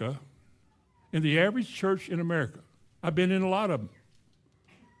America, I've been in a lot of them.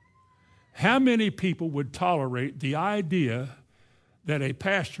 How many people would tolerate the idea that a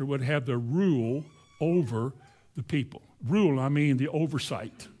pastor would have the rule over the people? Rule, I mean the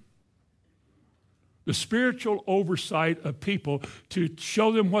oversight. The spiritual oversight of people to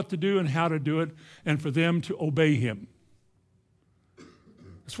show them what to do and how to do it, and for them to obey him.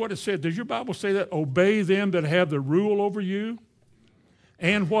 That's what it said. Does your Bible say that? Obey them that have the rule over you.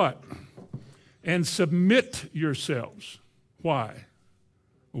 And what? And submit yourselves. Why?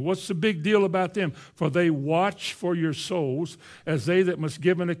 Well, what's the big deal about them? For they watch for your souls as they that must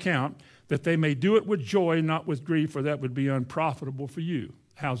give an account, that they may do it with joy, not with grief, for that would be unprofitable for you.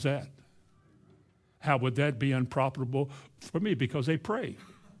 How's that? How would that be unprofitable for me? Because they pray.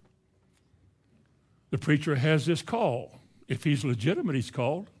 The preacher has this call. If he's legitimate, he's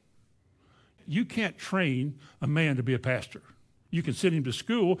called. You can't train a man to be a pastor. You can send him to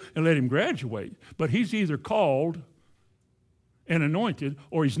school and let him graduate, but he's either called and anointed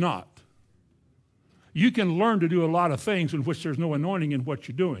or he's not. You can learn to do a lot of things in which there's no anointing in what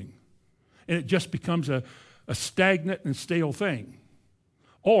you're doing, and it just becomes a stagnant and stale thing.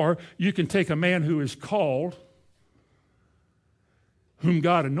 Or you can take a man who is called, whom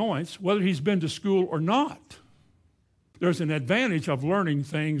God anoints, whether he's been to school or not. There's an advantage of learning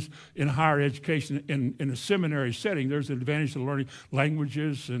things in higher education in a seminary setting. There's an advantage of learning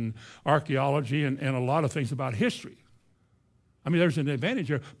languages and archaeology and a lot of things about history. I mean, there's an advantage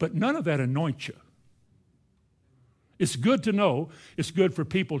there, but none of that anoints you. It's good to know. It's good for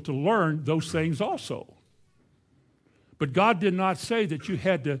people to learn those things also. But God did not say that you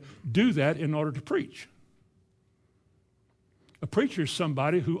had to do that in order to preach. A preacher is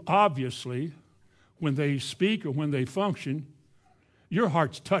somebody who obviously, when they speak or when they function, your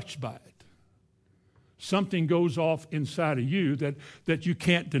heart's touched by it. Something goes off inside of you that you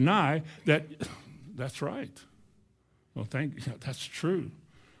can't deny that's right. Well, that's true.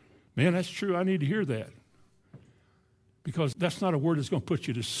 Man, that's true. I need to hear that. Because that's not a word that's going to put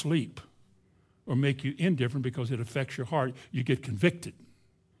you to sleep or make you indifferent because it affects your heart. You get convicted.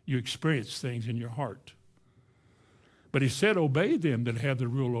 You experience things in your heart. But he said, obey them that have the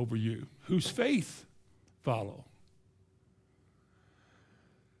rule over you, whose faith follow.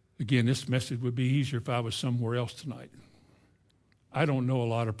 Again, this message would be easier if I was somewhere else tonight. I don't know a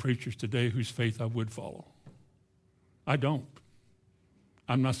lot of preachers today whose faith I would follow. I don't.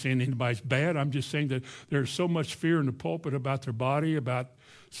 I'm not saying anybody's bad. I'm just saying that there's so much fear in the pulpit about their body, about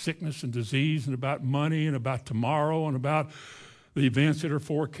sickness and disease, and about money, and about tomorrow, and about the events that are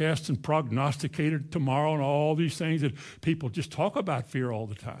forecast and prognosticated tomorrow, and all these things that people just talk about fear all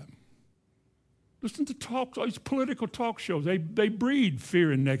the time. Listen to all these political talk shows. They breed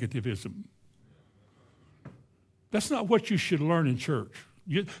fear and negativism. That's not what you should learn in church.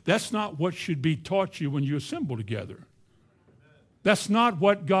 That's not what should be taught you when you assemble together. That's not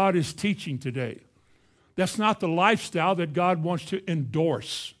what God is teaching today. That's not the lifestyle that God wants to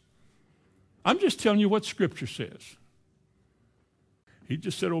endorse. I'm just telling you what Scripture says. He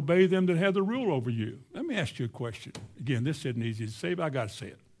just said, obey them that have the rule over you. Let me ask you a question. Again, this isn't easy to say, but I got to say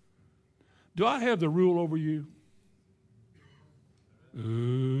it. Do I have the rule over you?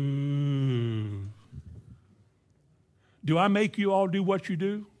 Ooh. Do I make you all do what you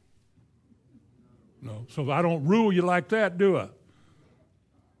do? No. So I don't rule you like that, do I?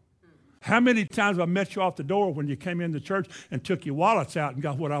 How many times I met you off the door when you came into church and took your wallets out and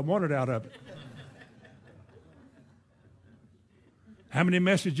got what I wanted out of it? How many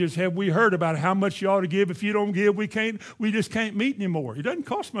messages have we heard about how much you ought to give? If you don't give, we just can't meet anymore. It doesn't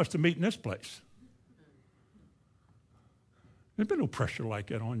cost much to meet in this place. There's been no pressure like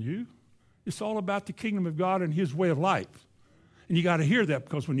that on you. It's all about the kingdom of God and his way of life. And you got to hear that,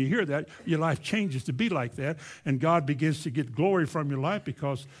 because when you hear that, your life changes to be like that, and God begins to get glory from your life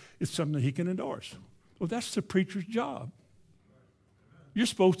because it's something that he can endorse. Well, that's the preacher's job. You're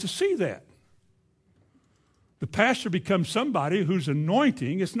supposed to see that. The pastor becomes somebody whose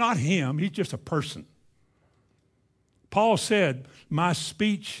anointing, it's not him, he's just a person. Paul said, my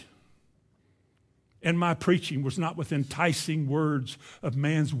speech and my preaching was not with enticing words of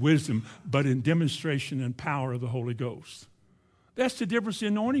man's wisdom, but in demonstration and power of the Holy Ghost. That's the difference the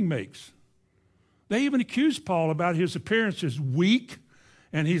anointing makes. They even accused Paul about his appearance as weak,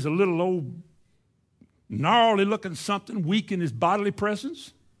 and he's a little old, gnarly looking something, weak in his bodily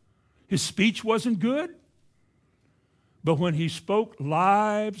presence. His speech wasn't good. But when he spoke,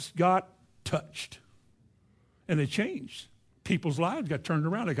 lives got touched. And they changed. People's lives got turned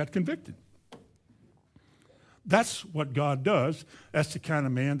around. They got convicted. That's what God does. That's the kind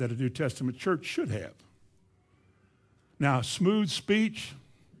of man that a New Testament church should have. Now, smooth speech,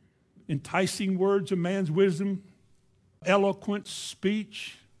 enticing words of man's wisdom, eloquent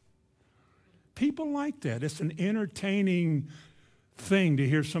speech, people like that. It's an entertaining thing to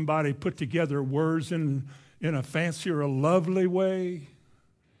hear somebody put together words in a fancy or a lovely way,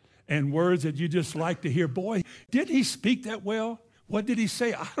 and words that you just like to hear. Boy, did he speak that well? What did he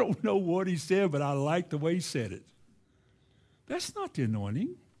say? I don't know what he said, but I like the way he said it. That's not the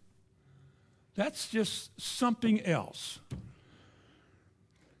anointing. That's just something else.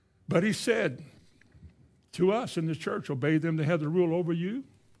 But he said to us in the church, obey them that have the rule over you,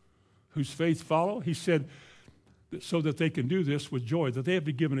 whose faith follow. He said, so that they can do this with joy, that they have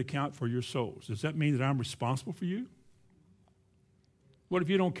to give an account for your souls. Does that mean that I'm responsible for you? What if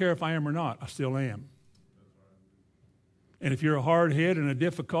you don't care if I am or not? I still am. And if you're a hard head and a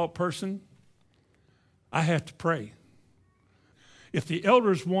difficult person, I have to pray. If the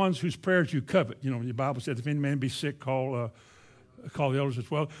elders ones whose prayers you covet, the Bible says, if any man be sick, call the elders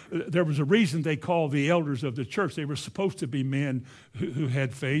as well. There was a reason they called the elders of the church. They were supposed to be men who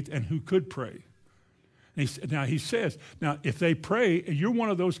had faith and who could pray. Now he says, if they pray, and you're one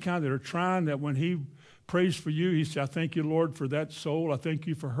of those kind that are trying, that when he prays for you, he says, I thank you, Lord, for that soul. I thank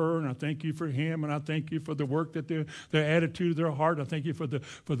you for her, and I thank you for him, and I thank you for the work that their attitude of their heart. I thank you for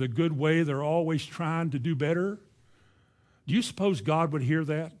the good way they're always trying to do better. Do you suppose God would hear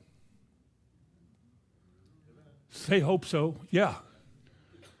that? Say, hope so. Yeah.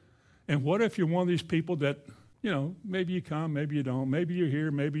 And what if you're one of these people that, maybe you come, maybe you don't. Maybe you're here,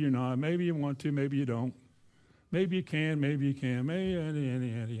 maybe you're not. Maybe you want to, maybe you don't. Maybe you can, maybe you can.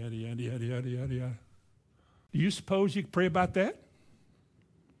 Do you suppose you could pray about that?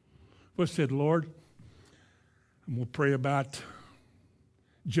 Well, said, Lord, and we'll pray about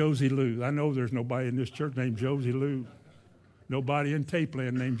Josie Lou. I know there's nobody in this church named Josie Lou. Nobody in tape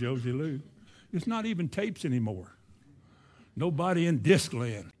land named Josie Lou. It's not even tapes anymore. Nobody in disc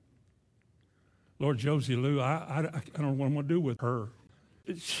land. Lord, Josie Lou, I don't know what I'm going to do with her.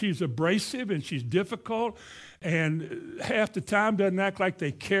 She's abrasive and she's difficult, and half the time doesn't act like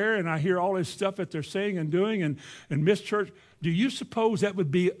they care, and I hear all this stuff that they're saying and doing, and Miss Church, do you suppose that would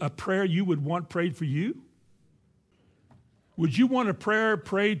be a prayer you would want prayed for you? Would you want a prayer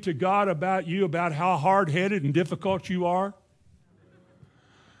prayed to God about you, about how hard-headed and difficult you are?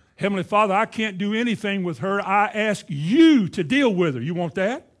 Heavenly Father, I can't do anything with her. I ask you to deal with her. You want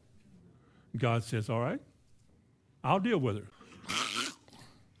that? God says, all right, I'll deal with her.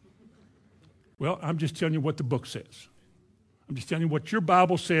 Well, I'm just telling you what the book says. I'm just telling you what your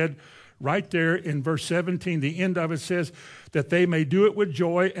Bible said right there in verse 17. The end of it says that they may do it with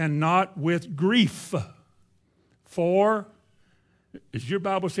joy and not with grief. For, is your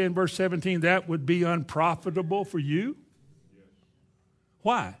Bible saying in verse 17, that would be unprofitable for you? Yes.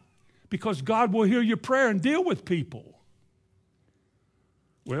 Why? Because God will hear your prayer and deal with people.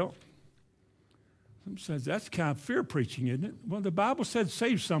 Well, Some says that's kind of fear preaching, isn't it? Well, the Bible said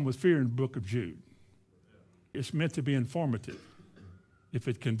save some with fear in the book of Jude. It's meant to be informative. If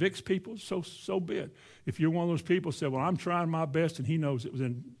it convicts people, so be it. If you're one of those people who say, well, I'm trying my best and he knows it,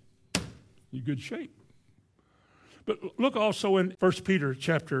 then you're in good shape. But look also in 1 Peter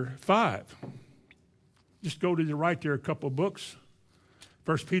chapter 5. Just go to the right there, a couple of books.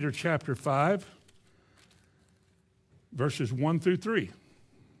 1 Peter chapter 5, verses 1 through 3.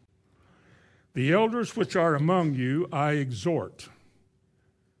 The elders which are among you I exhort,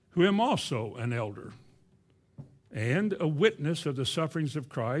 who am also an elder, and a witness of the sufferings of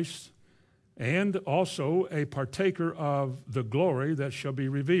Christ, and also a partaker of the glory that shall be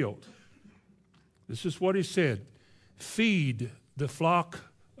revealed. This is what he said. Feed the flock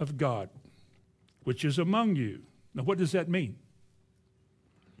of God, which is among you. Now, what does that mean?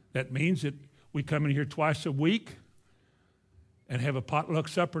 That means that we come in here twice a week and have a potluck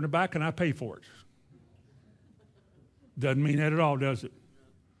supper in the back, and I pay for it. Doesn't mean that at all, does it?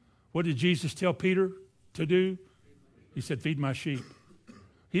 What did Jesus tell Peter to do? He said, feed my sheep.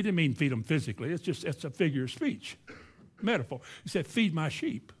 He didn't mean feed them physically. It's a figure of speech, metaphor. He said, feed my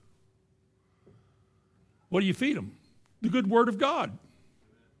sheep. What do you feed them? The good word of God.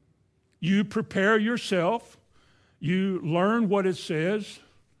 You prepare yourself. You learn what it says.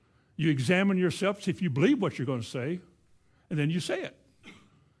 You examine yourself, see if you believe what you're going to say, and then you say it.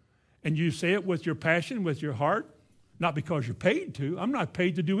 And you say it with your passion, with your heart, not because you're paid to. I'm not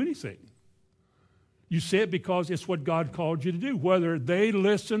paid to do anything. You say it because it's what God called you to do. Whether they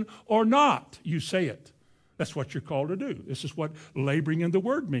listen or not, you say it. That's what you're called to do. This is what laboring in the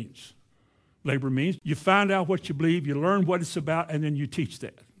Word means. Labor means you find out what you believe, you learn what it's about, and then you teach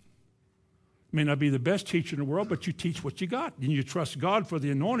that. May not be the best teacher in the world, but you teach what you got. And you trust God for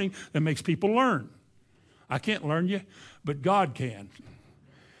the anointing that makes people learn. I can't learn you, but God can.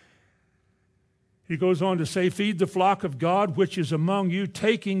 He goes on to say, feed the flock of God which is among you,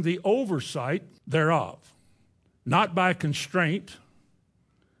 taking the oversight thereof, not by constraint,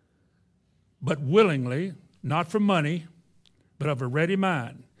 but willingly, not for money, but of a ready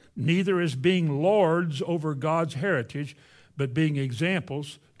mind, neither as being lords over God's heritage, but being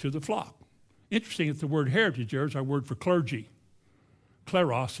examples to the flock. Interesting that the word heritage there is our word for clergy.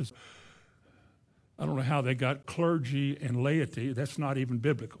 Kleros is, I don't know how they got clergy and laity. That's not even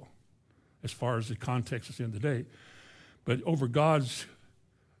biblical as far as the context is in the day. But over God's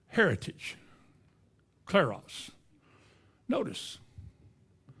heritage, kleros. Notice,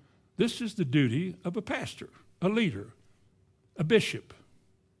 this is the duty of a pastor, a leader, a bishop.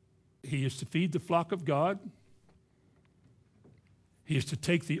 He is to feed the flock of God. He is to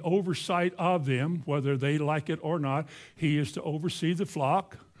take the oversight of them, whether they like it or not. He is to oversee the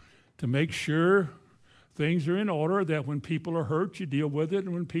flock, to make sure things are in order, that when people are hurt, you deal with it,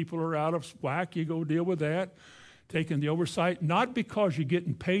 and when people are out of whack, you go deal with that. Taking the oversight, not because you're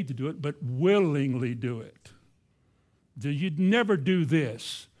getting paid to do it, but willingly do it. You'd never do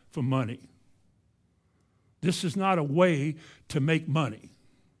this for money. This is not a way to make money.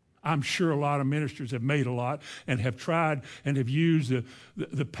 I'm sure a lot of ministers have made a lot and have tried and have used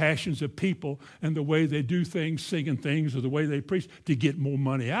the passions of people and the way they do things, singing things, or the way they preach to get more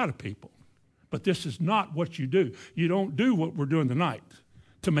money out of people. But this is not what you do. You don't do what we're doing tonight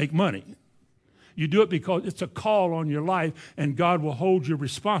to make money. You do it because it's a call on your life, and God will hold you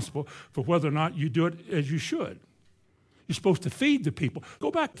responsible for whether or not you do it as you should. You're supposed to feed the people. Go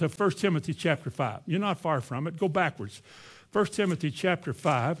back to 1 Timothy chapter 5. You're not far from it. Go backwards. 1 Timothy chapter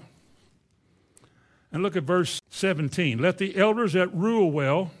 5. And look at verse 17. Let the elders that rule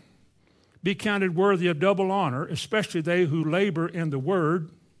well be counted worthy of double honor, especially they who labor in the word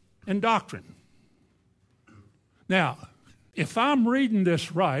and doctrine. Now, if I'm reading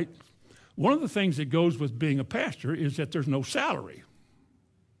this right, one of the things that goes with being a pastor is that there's no salary.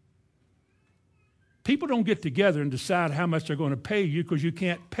 People don't get together and decide how much they're going to pay you because you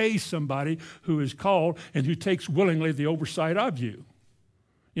can't pay somebody who is called and who takes willingly the oversight of you.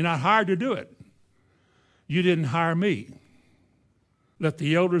 You're not hired to do it. You didn't hire me. Let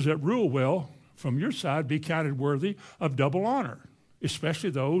the elders that rule well from your side be counted worthy of double honor, especially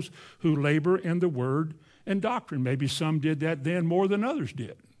those who labor in the word and doctrine. Maybe some did that then more than others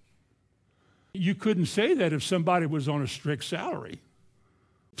did. You couldn't say that if somebody was on a strict salary.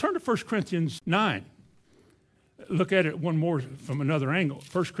 Turn to 1 Corinthians 9. Look at it one more from another angle.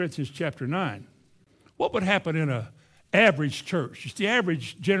 1 Corinthians chapter 9. What would happen in an average church, just the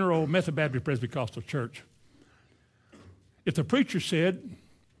average general Methodist Baptist Presbyterian church, if the preacher said,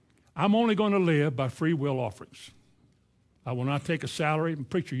 I'm only going to live by free will offerings? I will not take a salary. A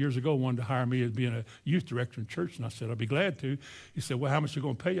preacher years ago wanted to hire me as being a youth director in church, and I said, I'd be glad to. He said, well, how much are you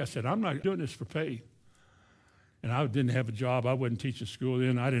going to pay you? I said, I'm not doing this for pay. And I didn't have a job. I wasn't teaching school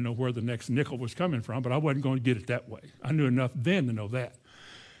then. I didn't know where the next nickel was coming from, but I wasn't going to get it that way. I knew enough then to know that.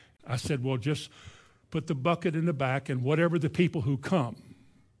 I said, well, just put the bucket in the back, and whatever the people who come,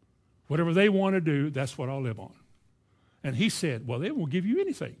 whatever they want to do, that's what I'll live on. And he said, well, they won't give you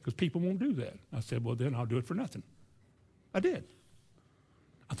anything because people won't do that. I said, well, then I'll do it for nothing. I did.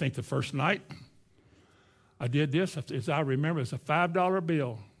 I think the first night I did this, as I remember, it's a $5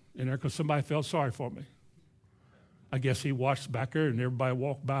 bill in there because somebody felt sorry for me. I guess he watched back there and everybody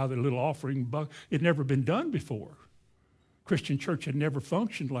walked by the little offering bucket. It had never been done before. Christian church had never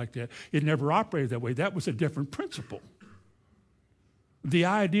functioned like that. It never operated that way. That was a different principle. The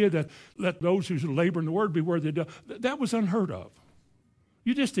idea that let those who labor in the word be where they do, that was unheard of.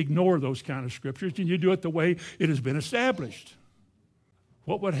 You just ignore those kind of scriptures and you do it the way it has been established.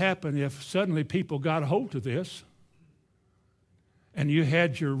 What would happen if suddenly people got a hold of this and you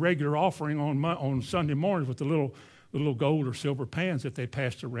had your regular offering on Sunday mornings with the little gold or silver pans that they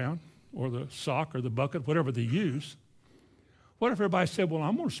passed around, or the sock or the bucket, whatever they use? What if everybody said, well,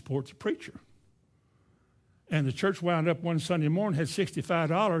 I'm going to support the preacher? And the church wound up one Sunday morning, had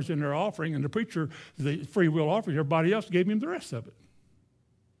 $65 in their offering, and the preacher, the free will offering, everybody else gave him the rest of it.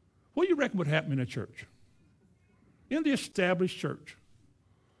 What do you reckon would happen in a church? In the established church?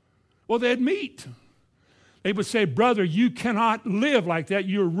 Well, they'd meet. They would say, brother, you cannot live like that.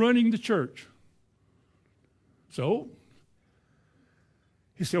 You're ruining the church. So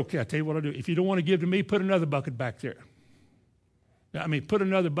he said, okay, I'll tell you what I'll do. If you don't want to give to me, put another bucket back there. Put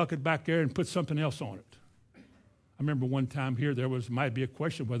another bucket back there and put something else on it. I remember one time here might be a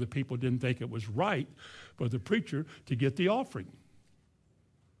question whether people didn't think it was right for the preacher to get the offering.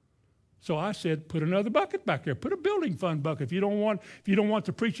 So I said, put another bucket back there. Put a building fund bucket. If you don't want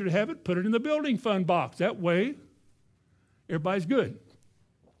the preacher to have it, put it in the building fund box. That way, everybody's good.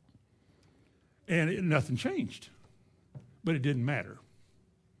 And nothing changed. But it didn't matter.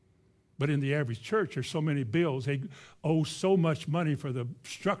 But in the average church, there's so many bills. They owe so much money for the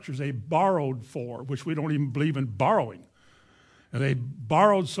structures they borrowed for, which we don't even believe in borrowing. And they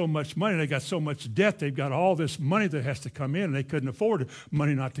borrowed so much money, they got so much debt, they've got all this money that has to come in, and they couldn't afford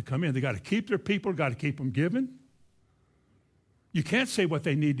money not to come in. They got to keep their people, got to keep them giving. You can't say what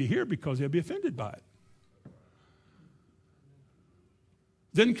they need to hear because they'll be offended by it.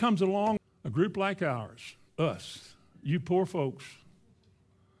 Then comes along a group like ours, us, you poor folks,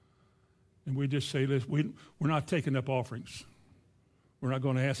 and we just say, listen, we're not taking up offerings. We're not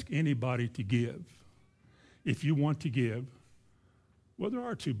going to ask anybody to give. If you want to give, well, there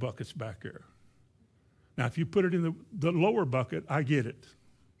are two buckets back there. Now, if you put it in the lower bucket, I get it.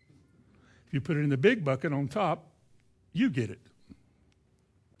 If you put it in the big bucket on top, you get it.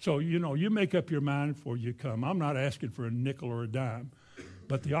 So, you make up your mind before you come. I'm not asking for a nickel or a dime,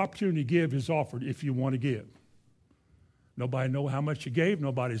 but the opportunity to give is offered if you want to give. Nobody knows how much you gave.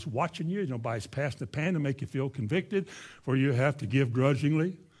 Nobody's watching you. Nobody's passing the pan to make you feel convicted, for you have to give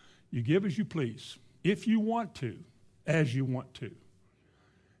grudgingly. You give as you please, if you want to, as you want to.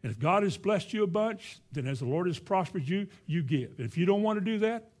 And if God has blessed you a bunch, then as the Lord has prospered you, you give. If you don't want to do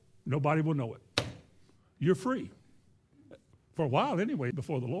that, nobody will know it. You're free. For a while anyway,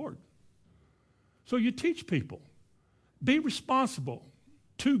 before the Lord. So you teach people. Be responsible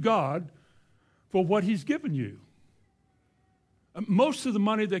to God for what He's given you. Most of the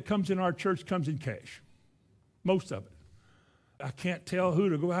money that comes in our church comes in cash. Most of it. I can't tell who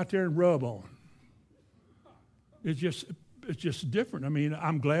to go out there and rub on. It's just different.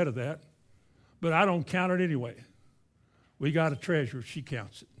 I'm glad of that. But I don't count it anyway. We got a treasurer. She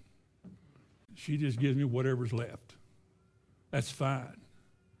counts it. She just gives me whatever's left. That's fine.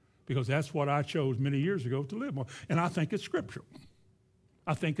 Because that's what I chose many years ago to live on. And I think it's scriptural.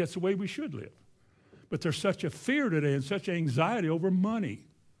 I think that's the way we should live. But there's such a fear today and such anxiety over money.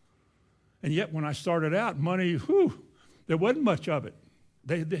 And yet when I started out, money, there wasn't much of it.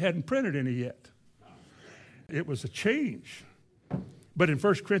 They hadn't printed any yet. It was a change. But in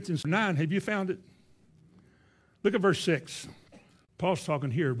 1 Corinthians 9, have you found it? Look at verse 6. Paul's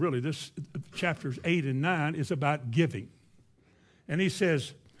talking here, really, this chapters 8 and 9 is about giving. And he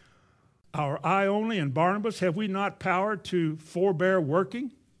says, I only and Barnabas, have we not power to forbear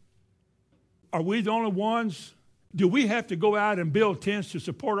working? Are we the only ones? Do we have to go out and build tents to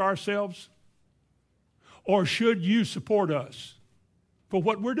support ourselves? Or should you support us for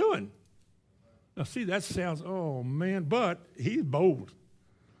what we're doing? Now, see, that sounds, oh, man, but he's bold.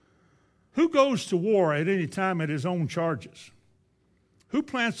 Who goes to war at any time at his own charges? Who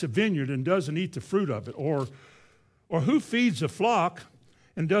plants a vineyard and doesn't eat the fruit of it? Or Or who feeds a flock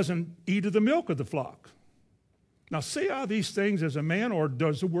and doesn't eat of the milk of the flock? Now say I these things as a man, or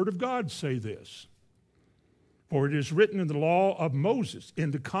does the word of God say this? For it is written in the law of Moses,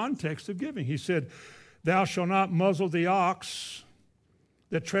 in the context of giving. He said, thou shalt not muzzle the ox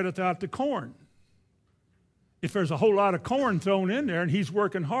that treadeth out the corn. If there's a whole lot of corn thrown in there and he's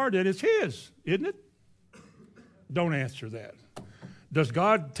working hard, then it's his, isn't it? Don't answer that. Does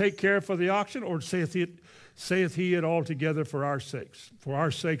God take care for the oxen, or saith he it altogether for our sakes? For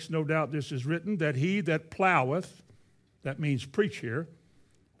our sakes, no doubt this is written, that he that ploweth, that means preach here,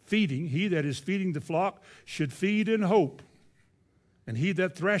 feeding, he that is feeding the flock should feed in hope. And he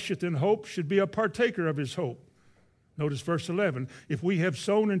that thresheth in hope should be a partaker of his hope. Notice verse 11. If we have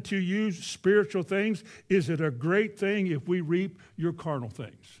sown into you spiritual things, is it a great thing if we reap your carnal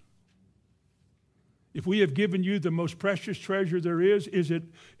things? If we have given you the most precious treasure there is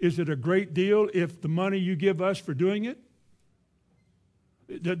it a great deal if the money you give us for doing it?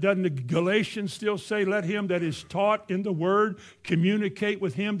 Doesn't the Galatians still say, let him that is taught in the word communicate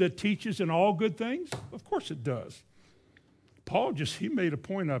with him that teaches in all good things? Of course it does. Paul he made a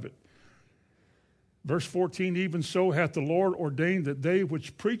point of it. Verse 14, even so hath the Lord ordained that they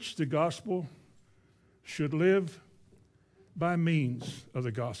which preach the gospel should live by means of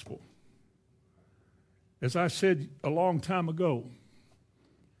the gospel. As I said a long time ago,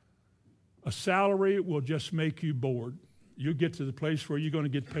 a salary will just make you bored. You get to the place where you're going to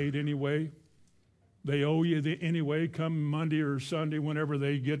get paid anyway. They owe you anyway, come Monday or Sunday, whenever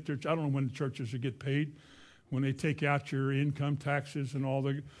they get their, I don't know when the churches will get paid, when they take out your income taxes and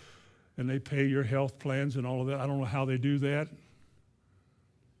and they pay your health plans and all of that. I don't know how they do that.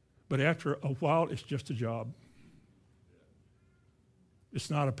 But after a while, it's just a job. It's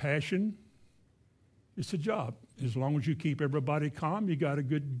not a passion. It's a job. As long as you keep everybody calm, you got a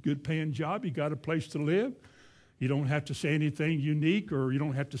good paying job, you got a place to live. You don't have to say anything unique, or you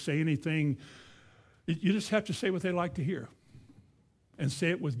don't have to say anything. You just have to say what they like to hear. And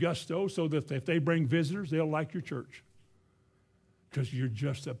say it with gusto so that if they bring visitors, they'll like your church. Because you're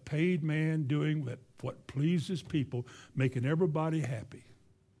just a paid man doing what pleases people, making everybody happy.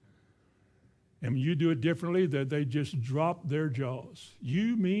 And when you do it differently, that they just drop their jaws.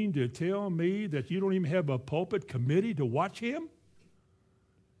 You mean to tell me that you don't even have a pulpit committee to watch him?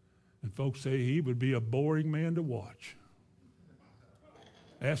 And folks say he would be a boring man to watch.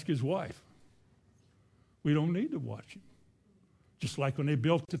 Ask his wife. We don't need to watch him. Just like when they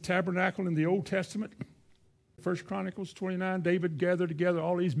built the tabernacle in the Old Testament, 1 Chronicles 29, David gathered together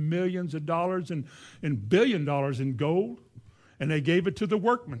all these millions of dollars and $1 billion in gold, and they gave it to the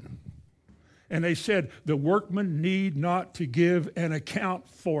workmen. And they said, the workmen need not to give an account,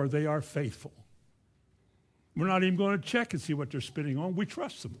 for they are faithful. We're not even going to check and see what they're spending on. We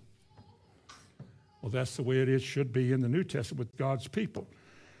trust them. Well, that's the way it should be in the New Testament with God's people.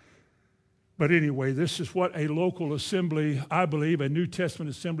 But anyway, this is what a local assembly, I believe, a New Testament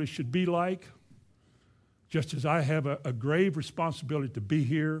assembly should be like. Just as I have a grave responsibility to be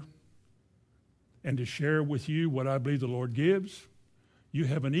here and to share with you what I believe the Lord gives, you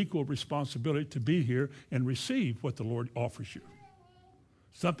have an equal responsibility to be here and receive what the Lord offers you.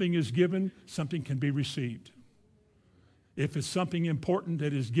 Something is given, something can be received. If it's something important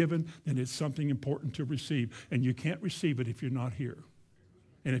that is given, then it's something important to receive. And you can't receive it if you're not here.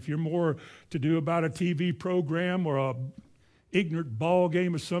 And if you're more to do about a TV program or a ignorant ball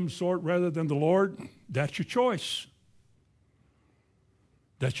game of some sort rather than the Lord, that's your choice.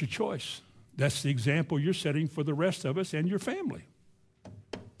 That's your choice. That's the example you're setting for the rest of us and your family.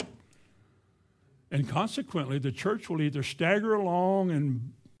 And consequently, the church will either stagger along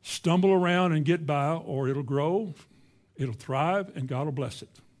and stumble around and get by, or it'll grow, it'll thrive, and God will bless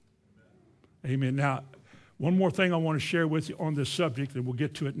it. Amen. Now, one more thing I want to share with you on this subject, and we'll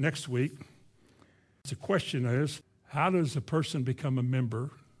get to it next week. The question is, how does a person become a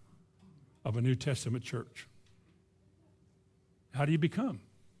member of a New Testament church? How do you become?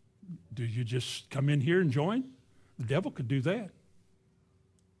 Do you just come in here and join? The devil could do that.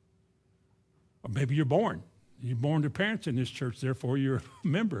 Or maybe you're born. You're born to parents in this church, therefore you're a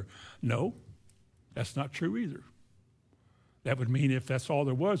member. No, that's not true either. That would mean if that's all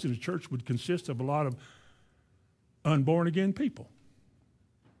there was, then the church would consist of a lot of unborn-again people.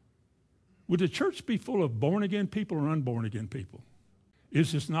 Would the church be full of born-again people or unborn-again people?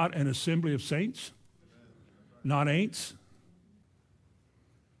 Is this not an assembly of saints? Not ain'ts?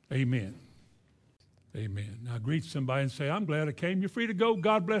 Amen. Amen. Now greet somebody and say, I'm glad I came. You're free to go.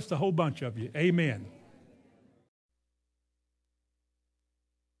 God bless the whole bunch of you. Amen.